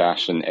good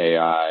old-fashioned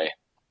AI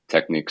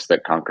techniques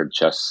that conquered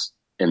chess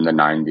in the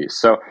 90s.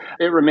 So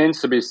it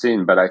remains to be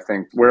seen, but I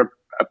think we're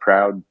a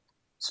proud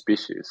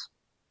species.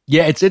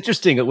 Yeah, it's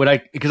interesting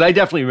because I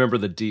definitely remember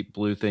the Deep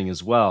Blue thing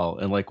as well,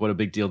 and, like, what a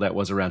big deal that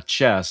was around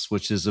chess,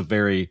 which is a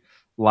very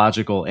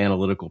logical,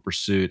 analytical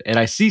pursuit. And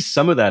I see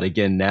some of that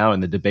again now in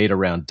the debate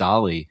around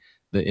DALL-E,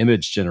 the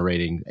image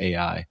generating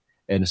AI,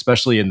 and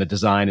especially in the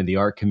design and the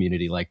art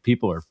community. Like,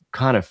 people are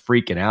kind of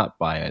freaking out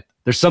by it.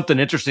 There's something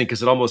interesting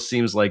because it almost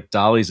seems like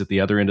DALL-E's at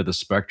the other end of the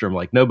spectrum.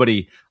 Like,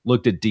 nobody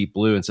looked at Deep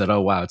Blue and said,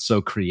 "Oh, wow, it's so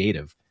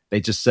creative."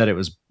 They just said it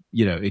was,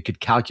 it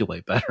could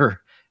calculate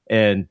better.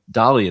 And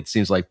DALL-E, it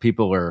seems like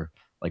people are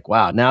like,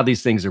 wow, now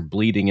these things are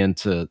bleeding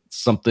into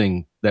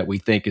something that we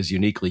think is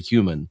uniquely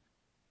human.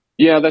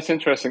 Yeah, that's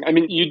interesting. I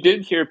mean, you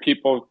did hear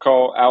people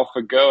call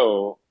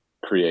AlphaGo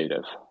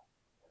creative,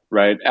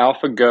 right?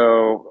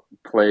 AlphaGo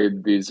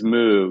played these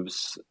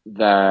moves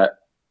that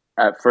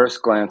at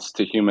first glance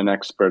to human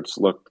experts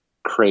looked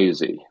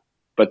crazy.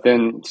 But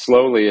then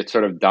slowly it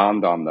sort of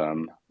dawned on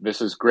them,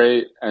 this is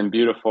great and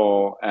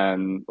beautiful,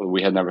 and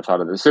we had never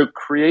thought of this. So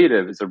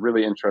creative is a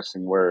really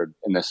interesting word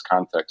in this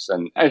context.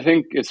 And I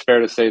think it's fair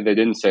to say they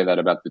didn't say that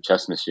about the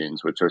chess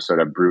machines, which are sort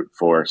of brute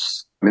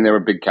force. I mean, they were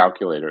big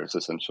calculators,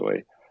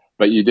 essentially.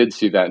 But you did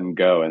see that in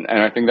Go. And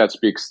I think that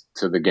speaks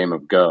to the game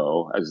of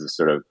Go as a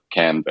sort of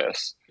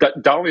canvas.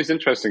 DALL-E's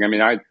interesting. I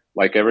mean, I,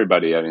 like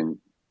everybody,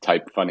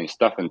 type funny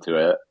stuff into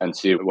it and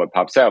see what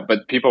pops out.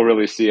 But people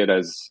really see it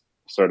as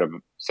sort of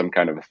some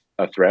kind of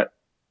a threat.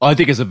 Well, I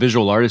think as a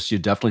visual artist, you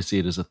definitely see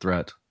it as a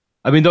threat.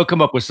 I mean, they'll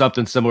come up with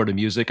something similar to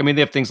music. I mean,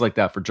 they have things like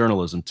that for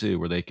journalism too,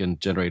 where they can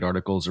generate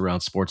articles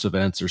around sports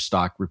events or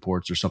stock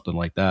reports or something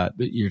like that.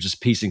 But you're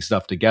just piecing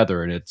stuff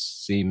together and it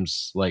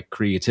seems like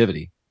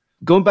creativity.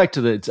 Going back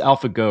to it's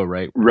AlphaGo,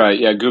 right? Right.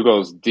 Yeah.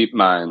 Google's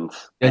DeepMind.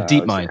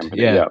 DeepMind.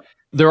 Yeah.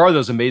 There are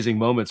those amazing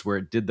moments where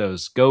it did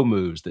those go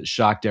moves that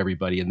shocked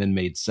everybody and then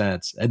made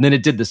sense. And then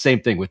it did the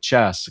same thing with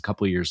chess a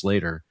couple of years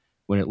later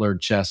when it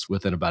learned chess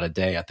within about a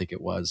day, I think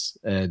it was.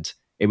 And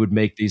it would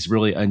make these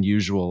really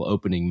unusual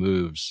opening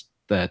moves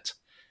that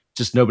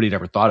just nobody had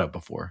ever thought of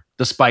before,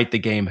 despite the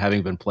game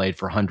having been played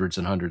for hundreds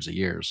and hundreds of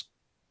years.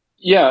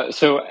 Yeah,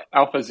 so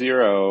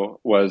AlphaZero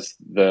was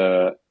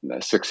the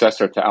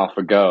successor to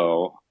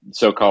AlphaGo,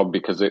 so-called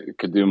because it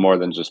could do more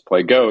than just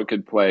play Go. It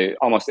could play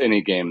almost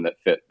any game that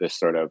fit this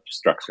sort of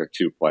structure,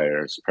 2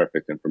 players,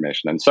 perfect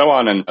information, and so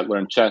on. And it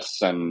learned chess,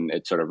 and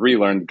it sort of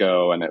relearned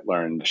Go, and it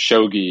learned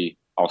shogi,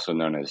 also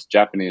known as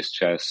Japanese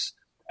chess.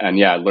 And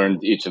yeah, it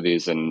learned each of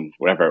these in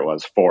whatever it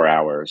was, 4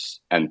 hours,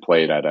 and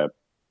played at a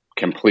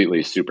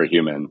completely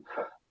superhuman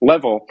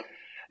level.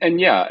 And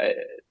yeah,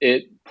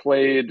 it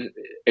played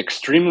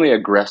extremely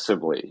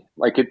aggressively.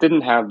 Like, it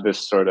didn't have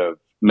this sort of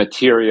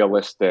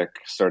materialistic,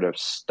 sort of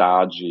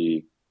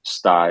stodgy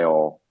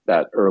style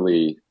that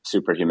early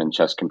superhuman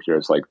chess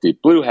computers like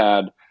Deep Blue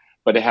had,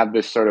 but it had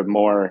this sort of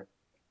more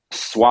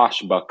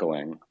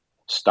swashbuckling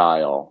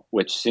style,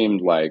 which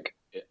seemed like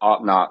it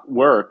ought not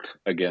work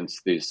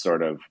against these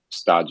sort of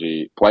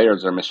stodgy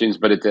players or machines,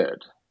 but it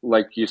did.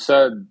 Like you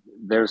said,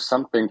 there's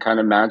something kind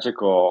of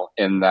magical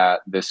in that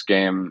this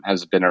game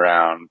has been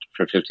around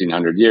for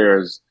 1,500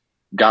 years.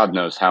 God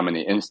knows how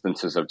many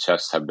instances of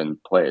chess have been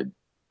played.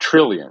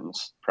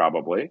 Trillions,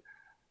 probably.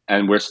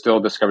 And we're still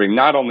discovering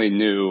not only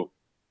new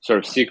sort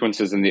of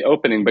sequences in the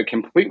opening, but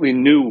completely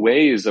new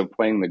ways of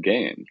playing the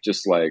game.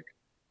 Just like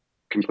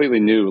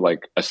completely new,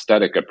 like,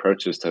 aesthetic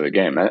approaches to the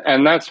game.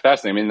 And that's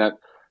fascinating. I mean, that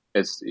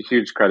is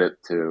huge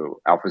credit to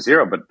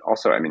AlphaZero, but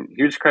also, I mean,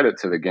 huge credit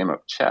to the game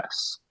of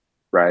chess.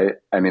 Right?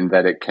 I mean,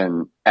 that it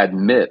can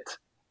admit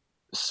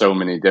so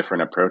many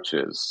different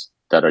approaches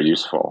that are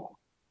useful.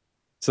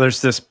 So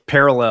there's this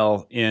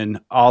parallel in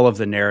all of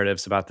the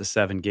narratives about the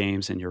 7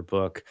 games in your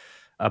book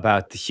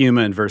about the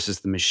human versus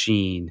the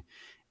machine.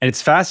 And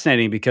it's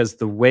fascinating because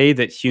the way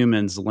that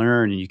humans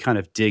learn, and you kind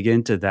of dig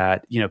into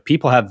that, you know,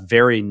 people have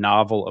very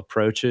novel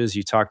approaches.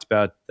 You talked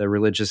about the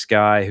religious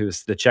guy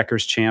who's the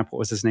checkers champ. What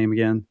was his name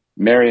again?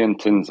 Marion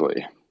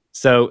Tinsley.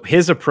 So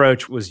his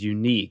approach was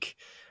unique.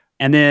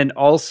 And then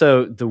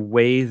also the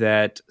way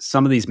that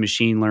some of these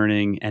machine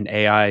learning and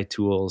AI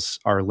tools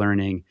are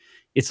learning,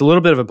 it's a little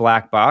bit of a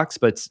black box,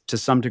 but to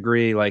some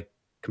degree, like,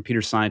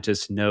 computer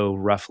scientists know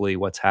roughly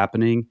what's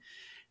happening.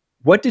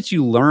 What did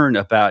you learn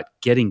about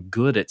getting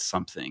good at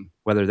something,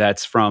 whether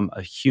that's from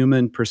a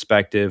human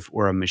perspective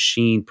or a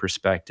machine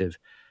perspective,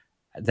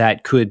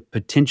 that could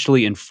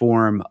potentially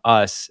inform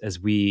us as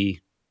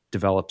we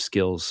develop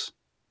skills?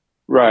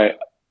 Right.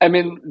 I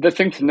mean, the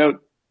thing to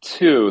note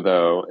too,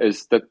 though,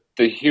 is that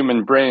the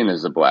human brain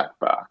is a black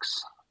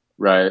box,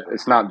 right?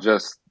 It's not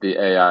just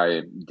the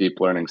AI deep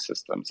learning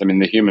systems. I mean,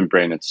 the human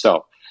brain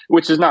itself,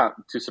 which is not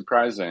too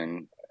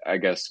surprising, I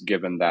guess,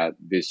 given that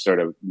these sort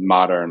of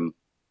modern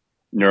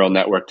neural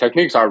network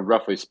techniques are,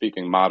 roughly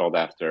speaking, modeled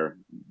after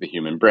the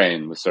human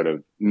brain with sort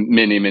of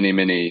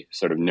many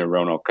sort of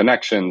neuronal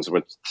connections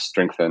which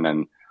strengthen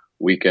and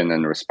weaken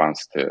in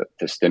response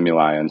to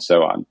stimuli and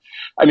so on.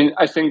 I mean,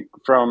 I think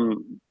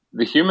from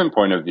the human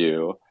point of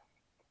view,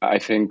 I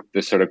think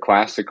the sort of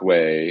classic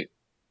way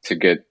to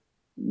get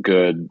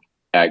good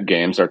at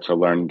games or to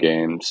learn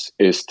games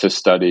is to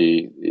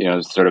study, you know,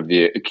 sort of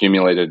the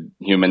accumulated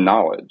human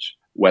knowledge,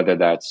 whether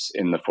that's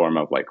in the form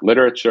of like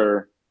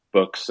literature,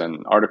 books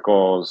and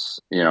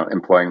articles, you know,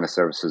 employing the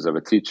services of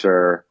a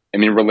teacher. I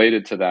mean,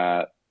 related to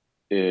that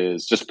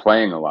is just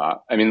playing a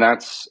lot. I mean,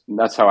 that's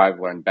how I've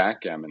learned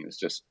backgammon, is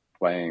just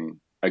playing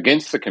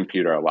against the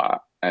computer a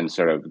lot and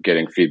sort of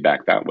getting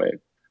feedback that way,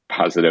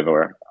 positive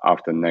or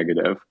often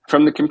negative.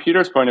 From the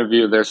computer's point of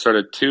view, there's sort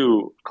of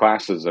 2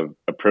 classes of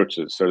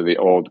approaches, sort of the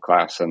old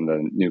class and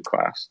the new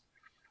class.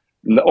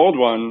 And the old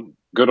one,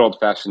 good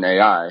old-fashioned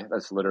AI,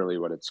 that's literally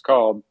what it's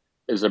called,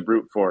 is a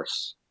brute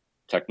force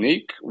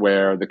technique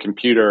where the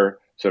computer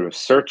sort of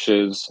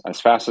searches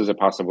as fast as it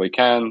possibly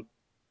can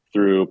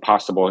through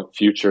possible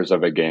futures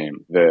of a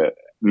game. The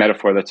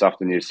metaphor that's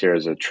often used here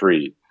is a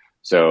tree.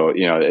 So,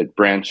 you know, it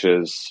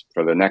branches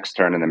for the next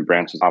turn and then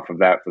branches off of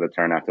that for the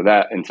turn after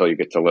that until you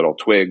get to little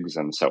twigs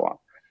and so on.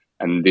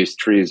 And these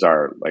trees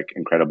are like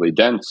incredibly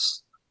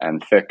dense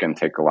and thick and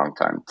take a long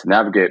time to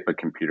navigate, but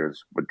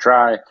computers would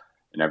try.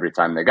 And every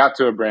time they got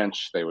to a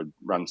branch, they would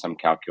run some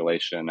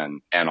calculation and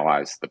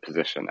analyze the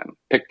position and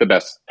pick the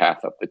best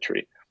path up the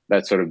tree.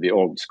 That's sort of the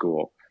old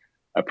school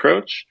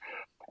approach.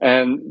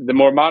 And the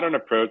more modern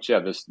approach,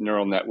 this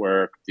neural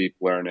network, deep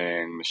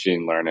learning,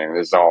 machine learning,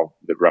 is all,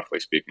 roughly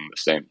speaking, the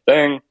same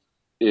thing,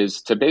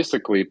 is to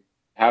basically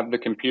have the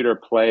computer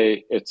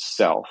play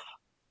itself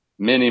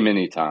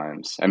many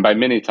times. And by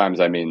many times,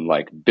 I mean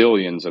like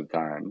billions of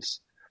times,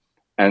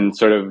 and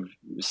sort of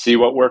see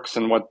what works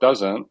and what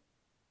doesn't,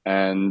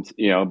 and,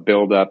 you know,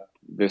 build up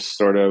this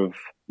sort of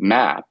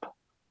map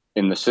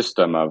in the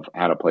system of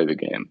how to play the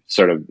game,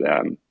 sort of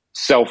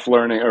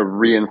self-learning or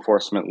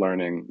reinforcement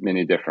learning.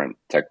 Many different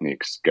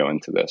techniques go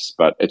into this,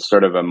 but it's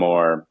sort of a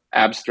more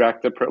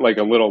abstract approach, like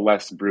a little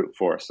less brute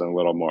force and a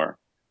little more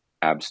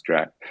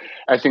abstract.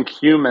 I think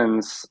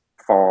humans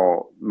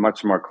fall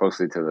much more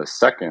closely to the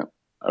second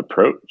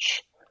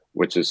approach,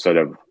 which is sort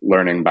of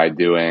learning by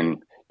doing,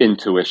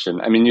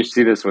 intuition. I mean, you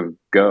see this with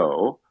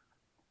Go,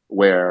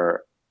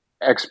 where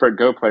expert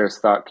Go players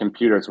thought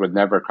computers would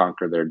never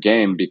conquer their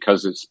game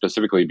because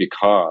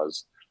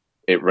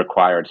it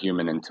required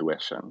human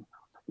intuition.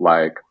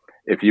 Like,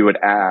 if you would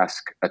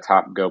ask a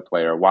top Go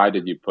player, why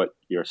did you put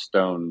your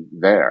stone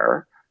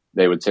there?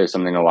 They would say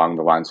something along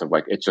the lines of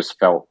like, it just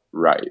felt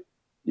right,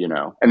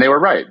 and they were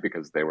right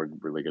because they were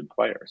really good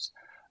players.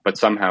 But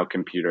somehow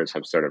computers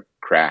have sort of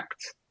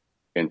cracked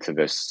into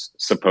this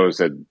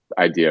supposed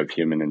idea of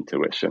human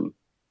intuition.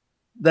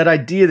 That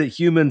idea that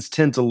humans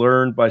tend to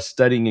learn by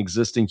studying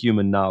existing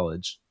human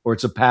knowledge, or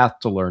it's a path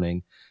to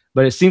learning.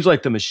 But it seems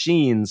like the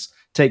machines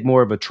take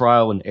more of a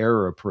trial and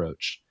error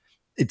approach.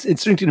 It's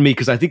interesting to me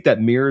because I think that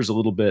mirrors a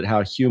little bit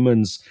how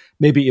humans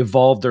maybe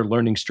evolve their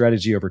learning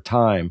strategy over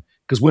time.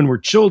 Because when we're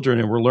children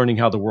and we're learning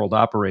how the world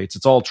operates,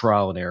 it's all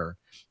trial and error.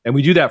 And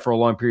we do that for a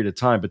long period of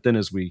time. But then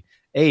as we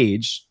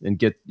age and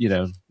get,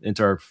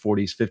 into our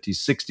 40s, 50s,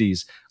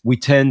 60s, we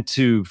tend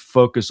to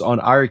focus on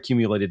our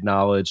accumulated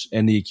knowledge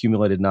and the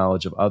accumulated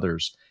knowledge of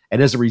others.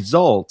 And as a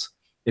result,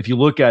 if you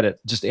look at it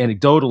just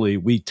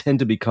anecdotally, we tend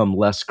to become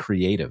less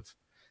creative.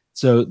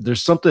 So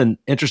there's something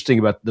interesting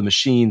about the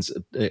machines,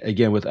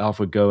 again, with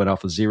AlphaGo and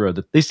AlphaZero,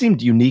 that they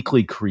seemed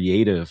uniquely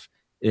creative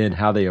in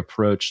how they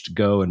approached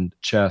Go and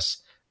chess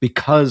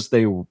because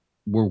they were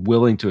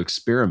willing to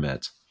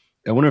experiment.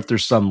 I wonder if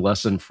there's some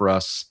lesson for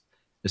us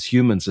as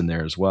humans in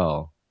there as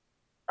well.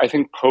 I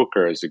think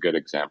poker is a good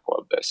example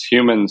of this.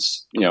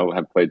 Humans,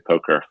 have played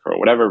poker for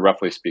whatever,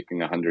 roughly speaking,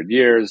 100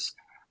 years.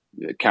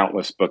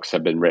 Countless books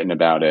have been written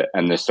about it,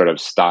 and this sort of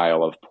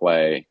style of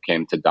play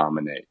came to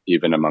dominate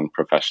even among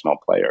professional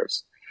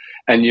players.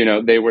 And,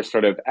 they were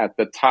sort of at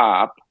the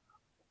top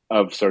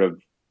of sort of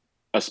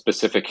a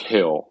specific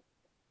hill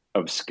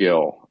of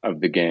skill of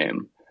the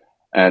game.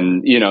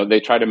 And, they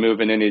try to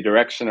move in any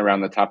direction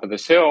around the top of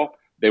this hill.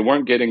 They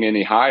weren't getting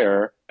any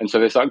higher. And so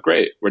they thought,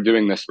 great, we're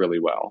doing this really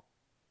well.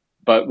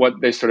 But what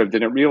they sort of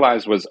didn't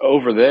realize was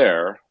over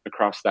there,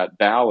 across that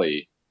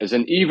valley, is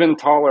an even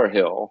taller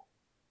hill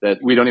that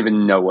we don't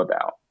even know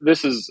about.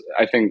 This is,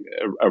 I think,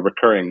 a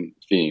recurring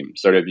theme.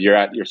 Sort of, you're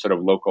at your sort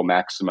of local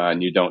maxima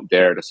and you don't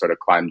dare to sort of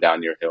climb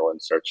down your hill in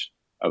search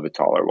of a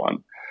taller one.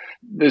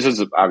 This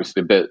is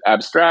obviously a bit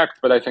abstract,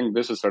 but I think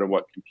this is sort of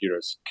what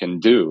computers can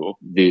do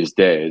these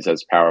days,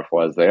 as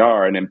powerful as they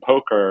are. And in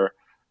poker,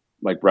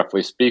 like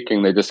roughly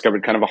speaking, they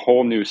discovered kind of a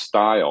whole new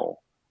style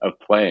of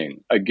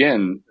playing.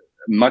 Again,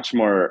 much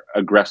more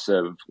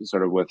aggressive,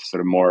 sort of with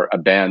sort of more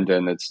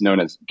abandon. It's known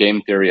as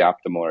game theory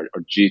optimal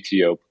or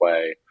GTO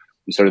play.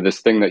 And sort of this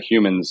thing that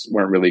humans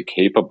weren't really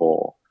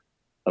capable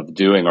of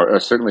doing, or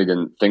certainly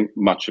didn't think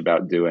much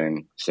about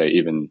doing, say,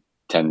 even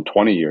 10,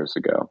 20 years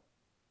ago.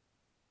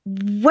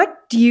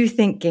 What do you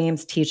think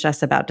games teach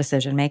us about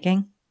decision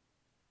making?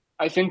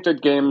 I think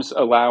that games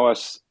allow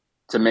us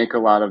to make a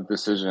lot of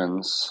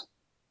decisions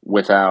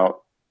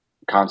without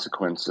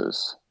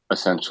consequences,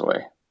 essentially,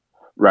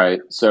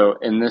 right? So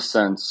in this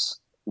sense,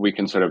 we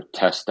can sort of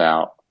test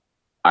out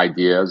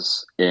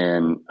ideas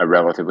in a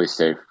relatively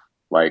safe,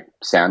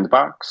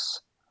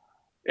 sandbox.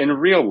 In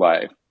real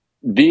life,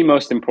 the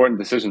most important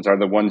decisions are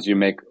the ones you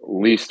make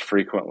least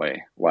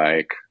frequently,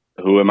 like,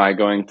 who am I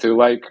going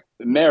to,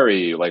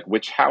 marry?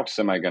 Which house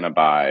am I going to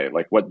buy?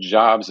 What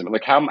jobs?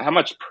 How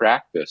much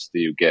practice do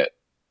you get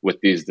with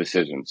these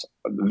decisions?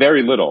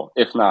 Very little,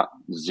 if not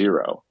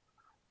zero.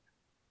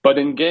 But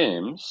in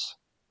games,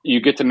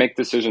 you get to make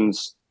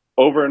decisions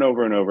over and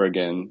over and over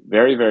again,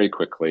 very, very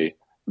quickly.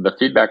 The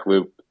feedback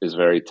loop is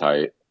very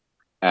tight.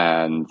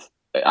 And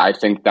I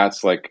think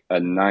that's a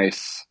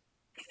nice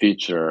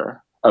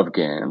feature of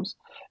games.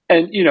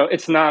 And,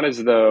 it's not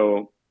as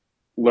though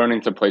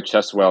learning to play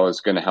chess well is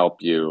going to help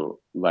you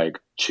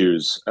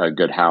choose a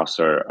good house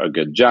or a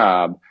good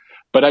job.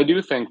 But I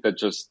do think that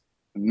just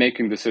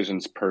making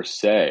decisions per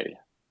se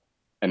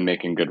and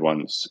making good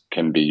ones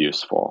can be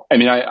useful. I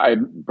mean, I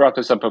brought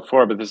this up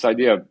before, but this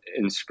idea of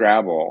in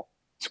Scrabble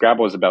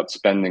is about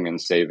spending and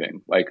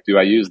saving. Do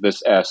I use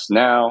this S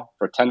now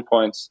for 10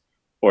 points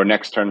or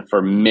next turn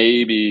for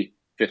maybe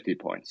 50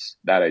 points?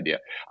 That idea.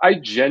 I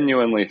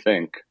genuinely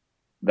think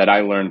that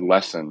I learned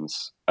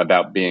lessons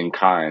about being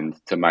kind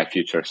to my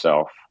future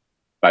self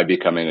by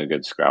becoming a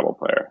good Scrabble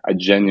player. I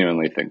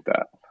genuinely think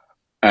that.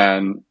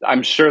 And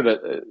I'm sure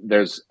that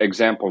there's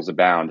examples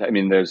abound. I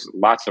mean, there's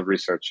lots of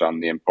research on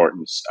the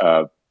importance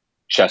of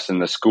chess in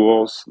the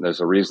schools. There's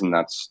a reason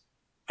that's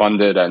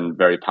funded and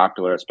very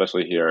popular,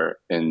 especially here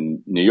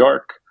in New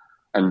York.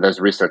 And there's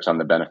research on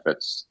the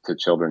benefits to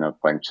children of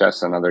playing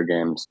chess and other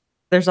games.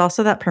 There's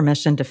also that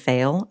permission to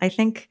fail, I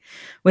think,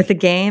 with the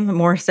game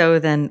more so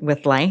than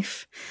with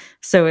life.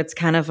 So it's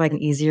kind of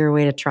an easier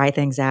way to try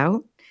things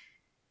out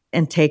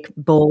and take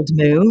bold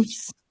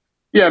moves.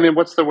 Yeah, I mean,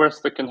 what's the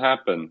worst that can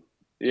happen?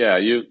 Yeah,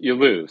 you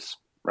lose,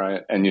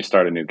 right? And you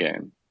start a new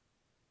game.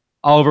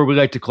 Oliver, we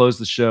like to close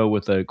the show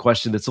with a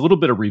question that's a little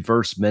bit of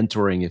reverse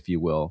mentoring, if you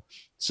will.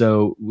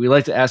 So we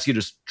like to ask you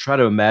to try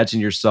to imagine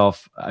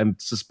yourself, I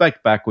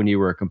suspect back when you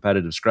were a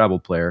competitive Scrabble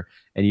player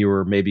and you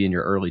were maybe in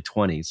your early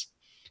 20s.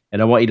 And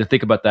I want you to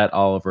think about that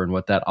Oliver and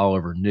what that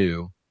Oliver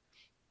knew.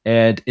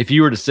 And if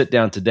you were to sit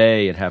down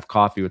today and have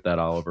coffee with that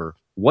Oliver,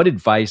 what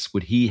advice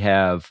would he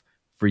have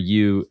for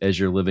you as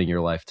you're living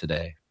your life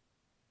today?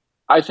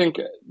 I think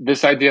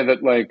this idea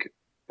that like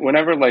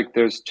whenever like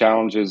there's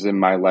challenges in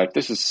my life,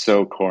 this is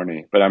so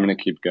corny, but I'm going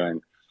to keep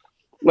going.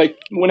 Like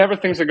whenever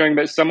things are going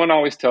bad, someone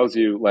always tells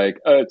you like,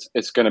 oh,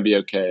 it's going to be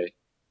okay.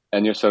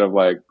 And you're sort of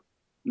like,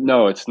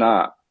 no, it's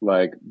not,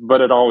 like,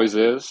 but it always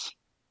is,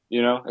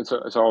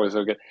 it's always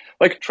okay.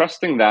 Like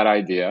trusting that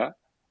idea,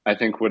 I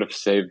think would have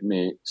saved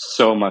me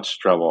so much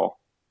trouble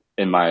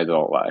in my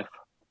adult life.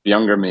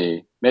 Younger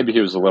me, maybe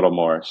he was a little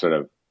more sort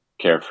of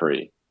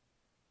carefree.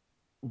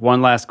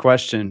 One last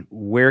question.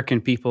 Where can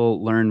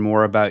people learn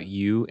more about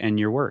you and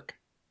your work?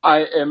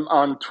 I am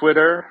on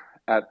Twitter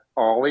at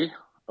Ollie,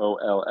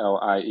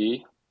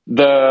 Ollie.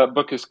 The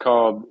book is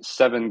called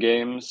 7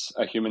 Games,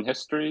 A Human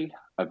History,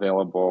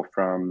 available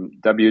from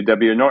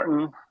W.W.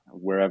 Norton,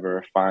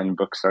 wherever fine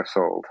books are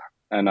sold.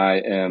 And I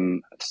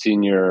am a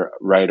senior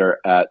writer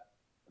at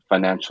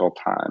Financial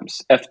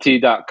Times,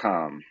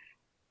 ft.com.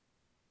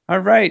 All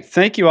right.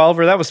 Thank you,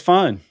 Oliver. That was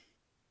fun.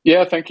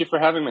 Yeah, thank you for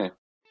having me.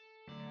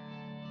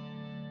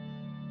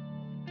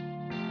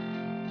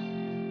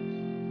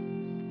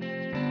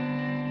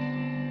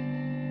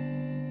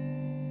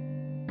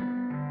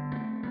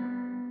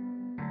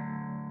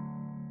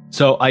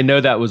 So I know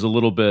that was a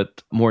little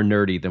bit more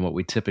nerdy than what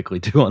we typically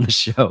do on the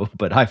show,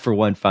 but I, for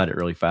one, find it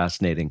really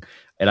fascinating.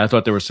 And I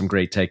thought there were some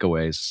great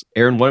takeaways.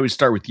 Aaron, why don't we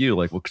start with you?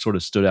 Like, what sort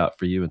of stood out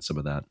for you in some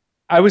of that?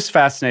 I was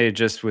fascinated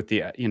just with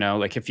the,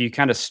 like if you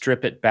kind of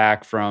strip it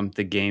back from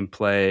the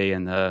gameplay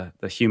and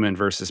the human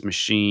versus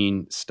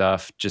machine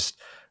stuff, just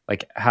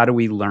like how do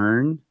we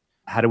learn?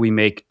 How do we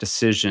make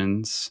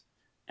decisions?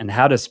 And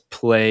how does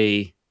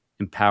play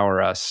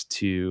empower us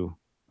to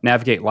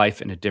navigate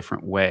life in a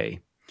different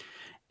way?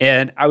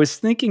 And I was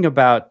thinking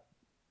about,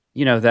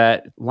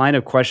 that line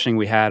of questioning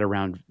we had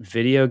around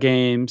video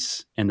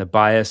games and the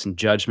bias and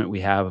judgment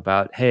we have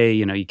about, hey,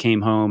 you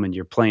came home and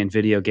you're playing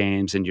video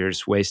games and you're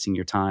just wasting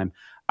your time.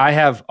 I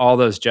have all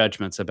those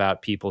judgments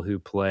about people who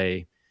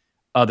play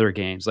other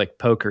games, like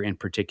poker in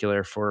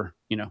particular, for,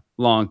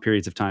 long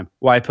periods of time.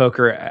 Why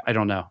poker? I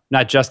don't know.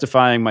 Not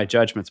justifying my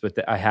judgments, but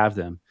I have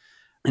them.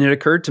 And it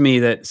occurred to me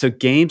that so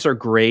games are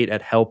great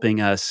at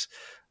helping us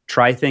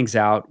try things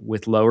out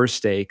with lower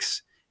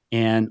stakes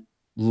and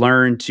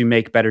learn to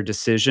make better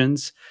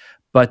decisions,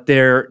 but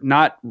they're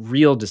not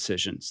real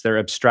decisions. They're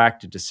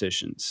abstracted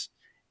decisions.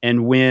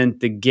 And when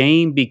the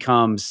game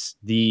becomes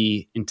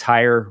the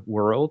entire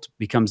world,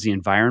 becomes the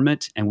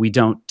environment, and we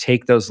don't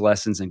take those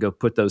lessons and go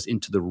put those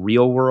into the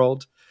real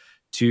world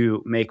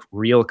to make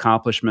real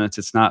accomplishments,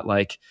 it's not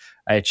like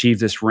I achieved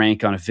this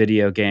rank on a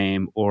video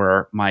game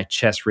or my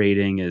chess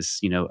rating is,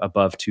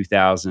 above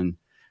 2000.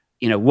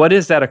 What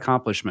is that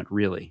accomplishment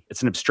really?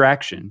 It's an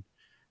abstraction.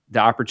 The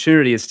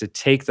opportunity is to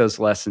take those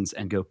lessons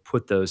and go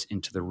put those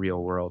into the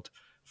real world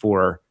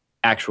for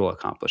actual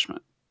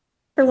accomplishment.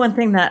 For one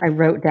thing that I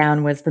wrote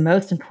down was the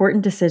most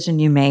important decision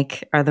you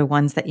make are the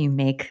ones that you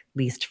make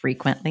least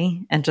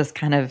frequently, and just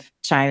kind of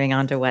chiming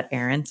onto what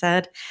Aaron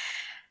said.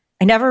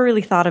 I never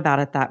really thought about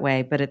it that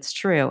way, but it's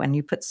true. And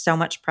you put so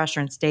much pressure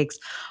and stakes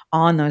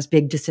on those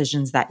big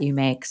decisions that you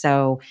make.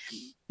 So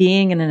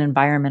being in an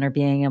environment or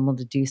being able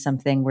to do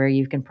something where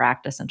you can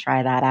practice and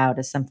try that out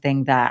is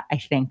something that I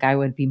think I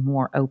would be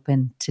more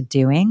open to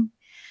doing.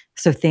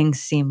 So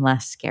things seem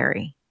less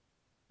scary.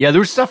 Yeah,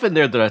 there was stuff in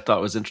there that I thought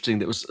was interesting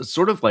that was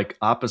sort of like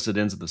opposite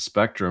ends of the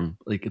spectrum.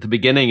 Like at the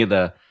beginning of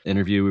the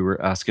interview, we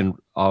were asking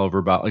Oliver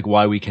about like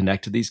why we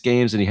connect to these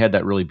games. And he had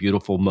that really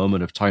beautiful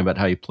moment of talking about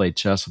how he played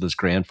chess with his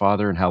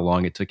grandfather and how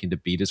long it took him to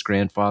beat his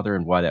grandfather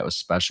and why that was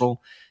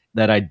special.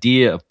 That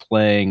idea of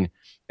playing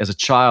as a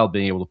child,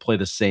 being able to play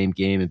the same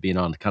game and being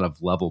on kind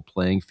of level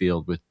playing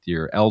field with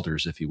your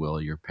elders, if you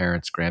will, your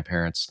parents,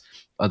 grandparents,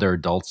 other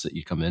adults that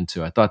you come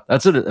into. I thought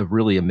that's a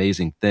really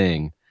amazing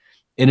thing.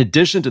 In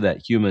addition to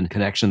that human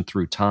connection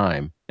through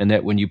time, and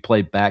that when you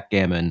play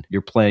backgammon,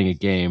 you're playing a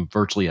game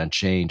virtually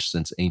unchanged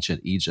since ancient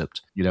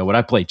Egypt. When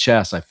I play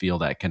chess, I feel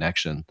that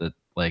connection that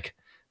like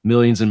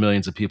millions and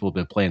millions of people have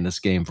been playing this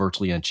game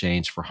virtually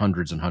unchanged for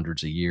hundreds and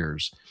hundreds of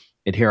years.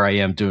 And here I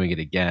am doing it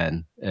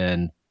again.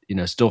 And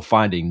still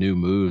finding new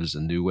moves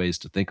and new ways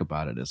to think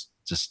about it is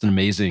just an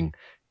amazing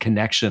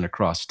connection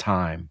across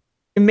time.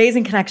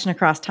 Amazing connection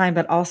across time,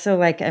 but also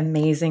like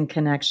amazing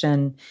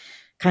connection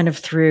kind of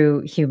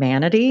through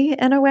humanity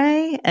in a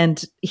way.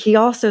 And he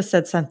also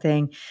said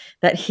something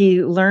that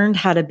he learned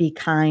how to be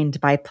kind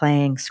by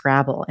playing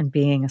Scrabble and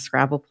being a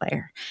Scrabble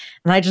player.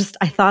 And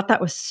I thought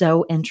that was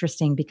so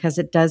interesting because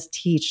it does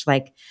teach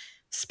like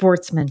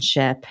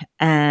sportsmanship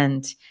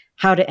and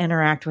how to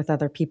interact with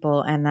other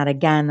people. And that,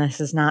 again, this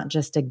is not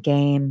just a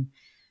game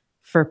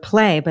for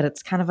play, but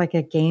it's kind of like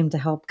a game to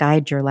help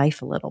guide your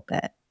life a little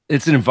bit.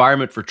 It's an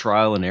environment for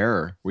trial and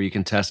error where you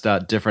can test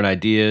out different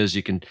ideas.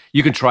 You can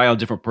try out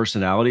different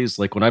personalities.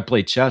 Like when I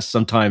play chess,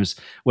 sometimes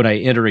when I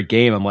enter a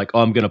game, I'm like,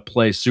 oh, I'm going to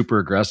play super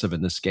aggressive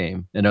in this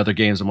game. In other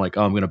games, I'm like,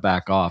 oh, I'm going to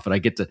back off. And I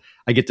get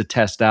to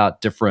test out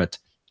different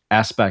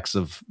aspects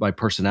of my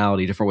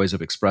personality, different ways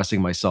of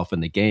expressing myself in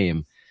the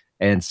game,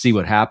 and see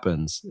what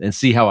happens and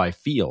see how I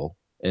feel.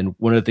 And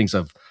one of the things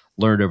I've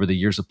learned over the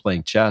years of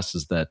playing chess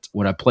is that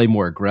when I play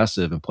more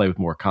aggressive and play with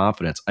more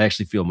confidence, I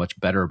actually feel much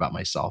better about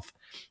myself.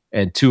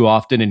 And too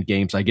often in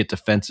games, I get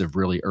defensive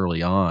really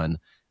early on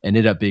and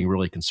end up being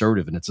really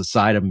conservative. And it's a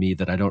side of me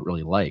that I don't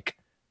really like.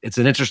 It's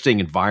an interesting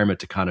environment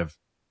to kind of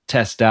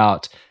test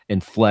out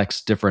and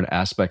flex different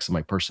aspects of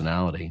my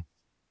personality.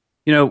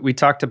 You know, we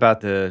talked about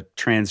the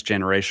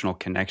transgenerational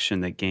connection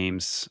that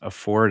games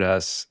afford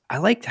us. I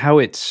liked how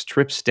it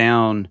strips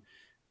down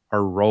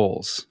our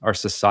roles, our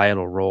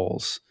societal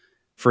roles.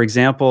 For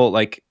example,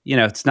 like, you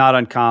know, it's not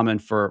uncommon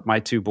for my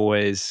two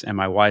boys and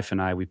my wife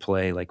and I, we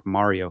play like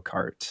Mario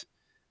Kart.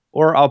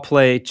 Or I'll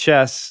play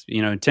chess,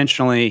 you know,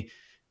 intentionally.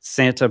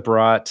 Santa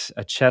brought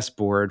a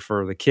chessboard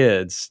for the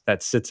kids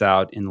that sits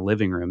out in the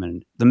living room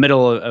in the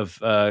middle of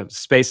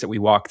space that we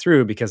walk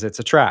through because it's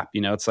a trap.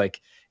 You know, it's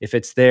like if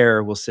it's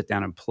there, we'll sit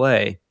down and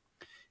play.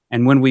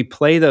 And when we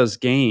play those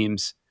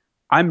games,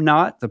 I'm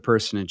not the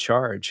person in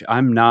charge.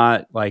 I'm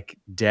not like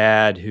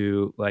dad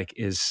who like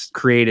is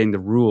creating the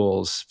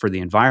rules for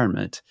the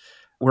environment.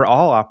 We're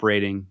all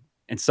operating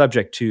and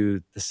subject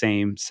to the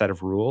same set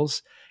of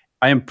rules.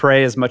 I am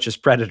prey as much as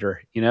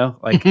predator, you know,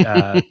 like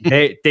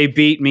they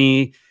beat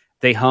me,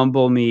 they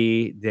humble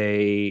me,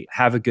 they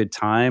have a good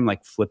time,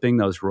 like flipping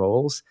those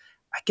roles.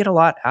 I get a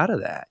lot out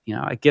of that. You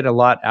know, I get a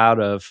lot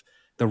out of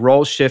the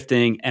role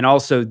shifting. And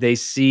also they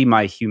see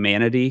my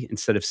humanity.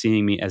 Instead of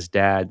seeing me as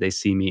dad, they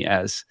see me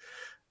as,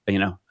 you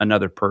know,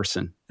 another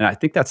person. And I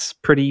think that's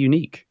pretty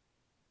unique.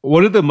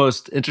 One of the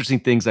most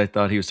interesting things I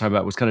thought he was talking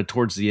about was kind of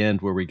towards the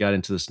end where we got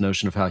into this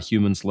notion of how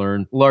humans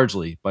learn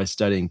largely by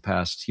studying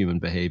past human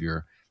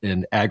behavior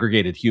and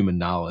aggregated human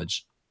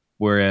knowledge.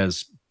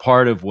 Whereas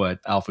part of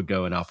what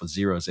AlphaGo and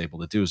AlphaZero is able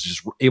to do is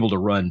just able to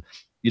run,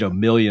 you know,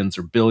 millions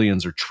or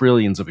billions or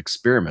trillions of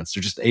experiments.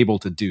 They're just able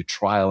to do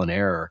trial and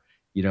error,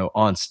 you know,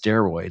 on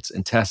steroids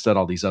and test out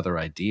all these other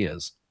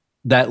ideas.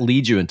 That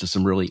leads you into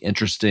some really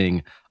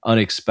interesting,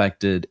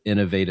 unexpected,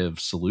 innovative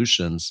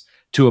solutions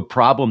to a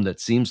problem that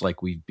seems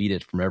like we've beat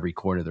it from every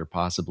corner there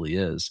possibly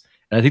is.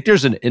 And I think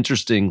there's an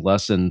interesting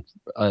lesson,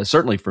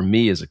 certainly for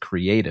me as a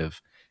creative,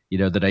 you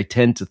know, that I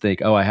tend to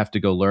think, oh, I have to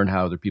go learn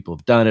how other people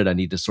have done it. I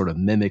need to sort of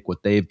mimic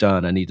what they've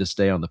done. I need to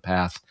stay on the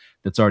path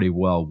that's already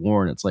well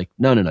worn. It's like,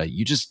 no.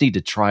 You just need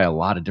to try a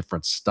lot of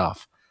different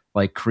stuff.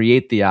 Like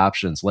create the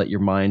options, let your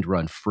mind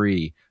run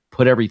free,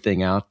 put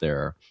everything out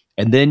there.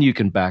 And then you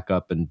can back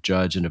up and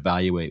judge and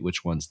evaluate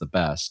which one's the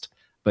best.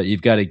 But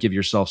you've got to give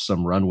yourself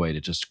some runway to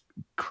just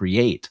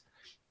create.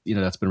 You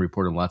know, that's been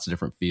reported in lots of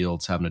different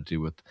fields having to do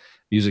with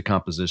music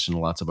composition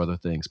and lots of other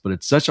things. But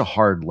it's such a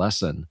hard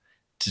lesson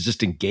to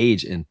just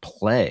engage in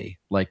play,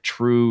 like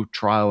true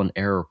trial and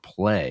error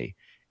play,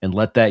 and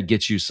let that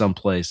get you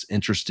someplace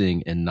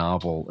interesting and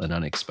novel and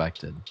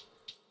unexpected.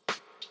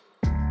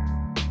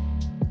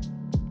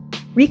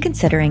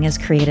 Reconsidering is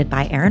created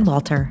by Aaron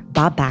Walter,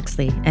 Bob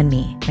Baxley, and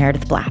me,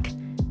 Meredith Black,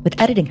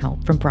 with editing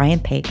help from Brian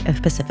Paik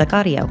of Pacific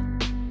Audio.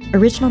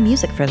 Original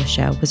music for the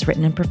show was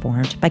written and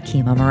performed by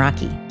Kimo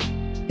Meraki.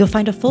 You'll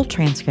find a full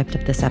transcript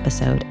of this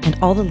episode and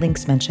all the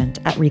links mentioned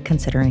at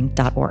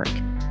reconsidering.org.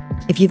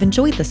 If you've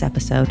enjoyed this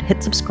episode,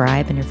 hit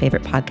subscribe in your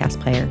favorite podcast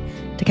player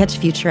to catch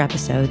future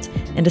episodes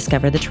and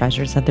discover the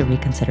treasures of the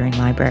Reconsidering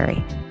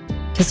library.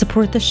 To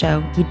support the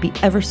show, we'd be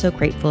ever so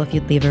grateful if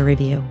you'd leave a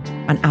review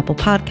on Apple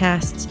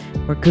Podcasts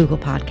or Google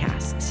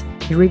Podcasts.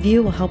 Your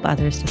review will help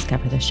others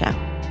discover the show.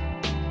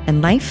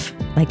 And life,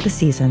 like the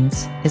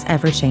seasons, is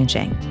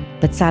ever-changing,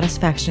 but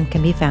satisfaction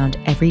can be found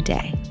every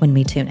day when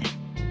we tune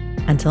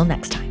in. Until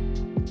next time.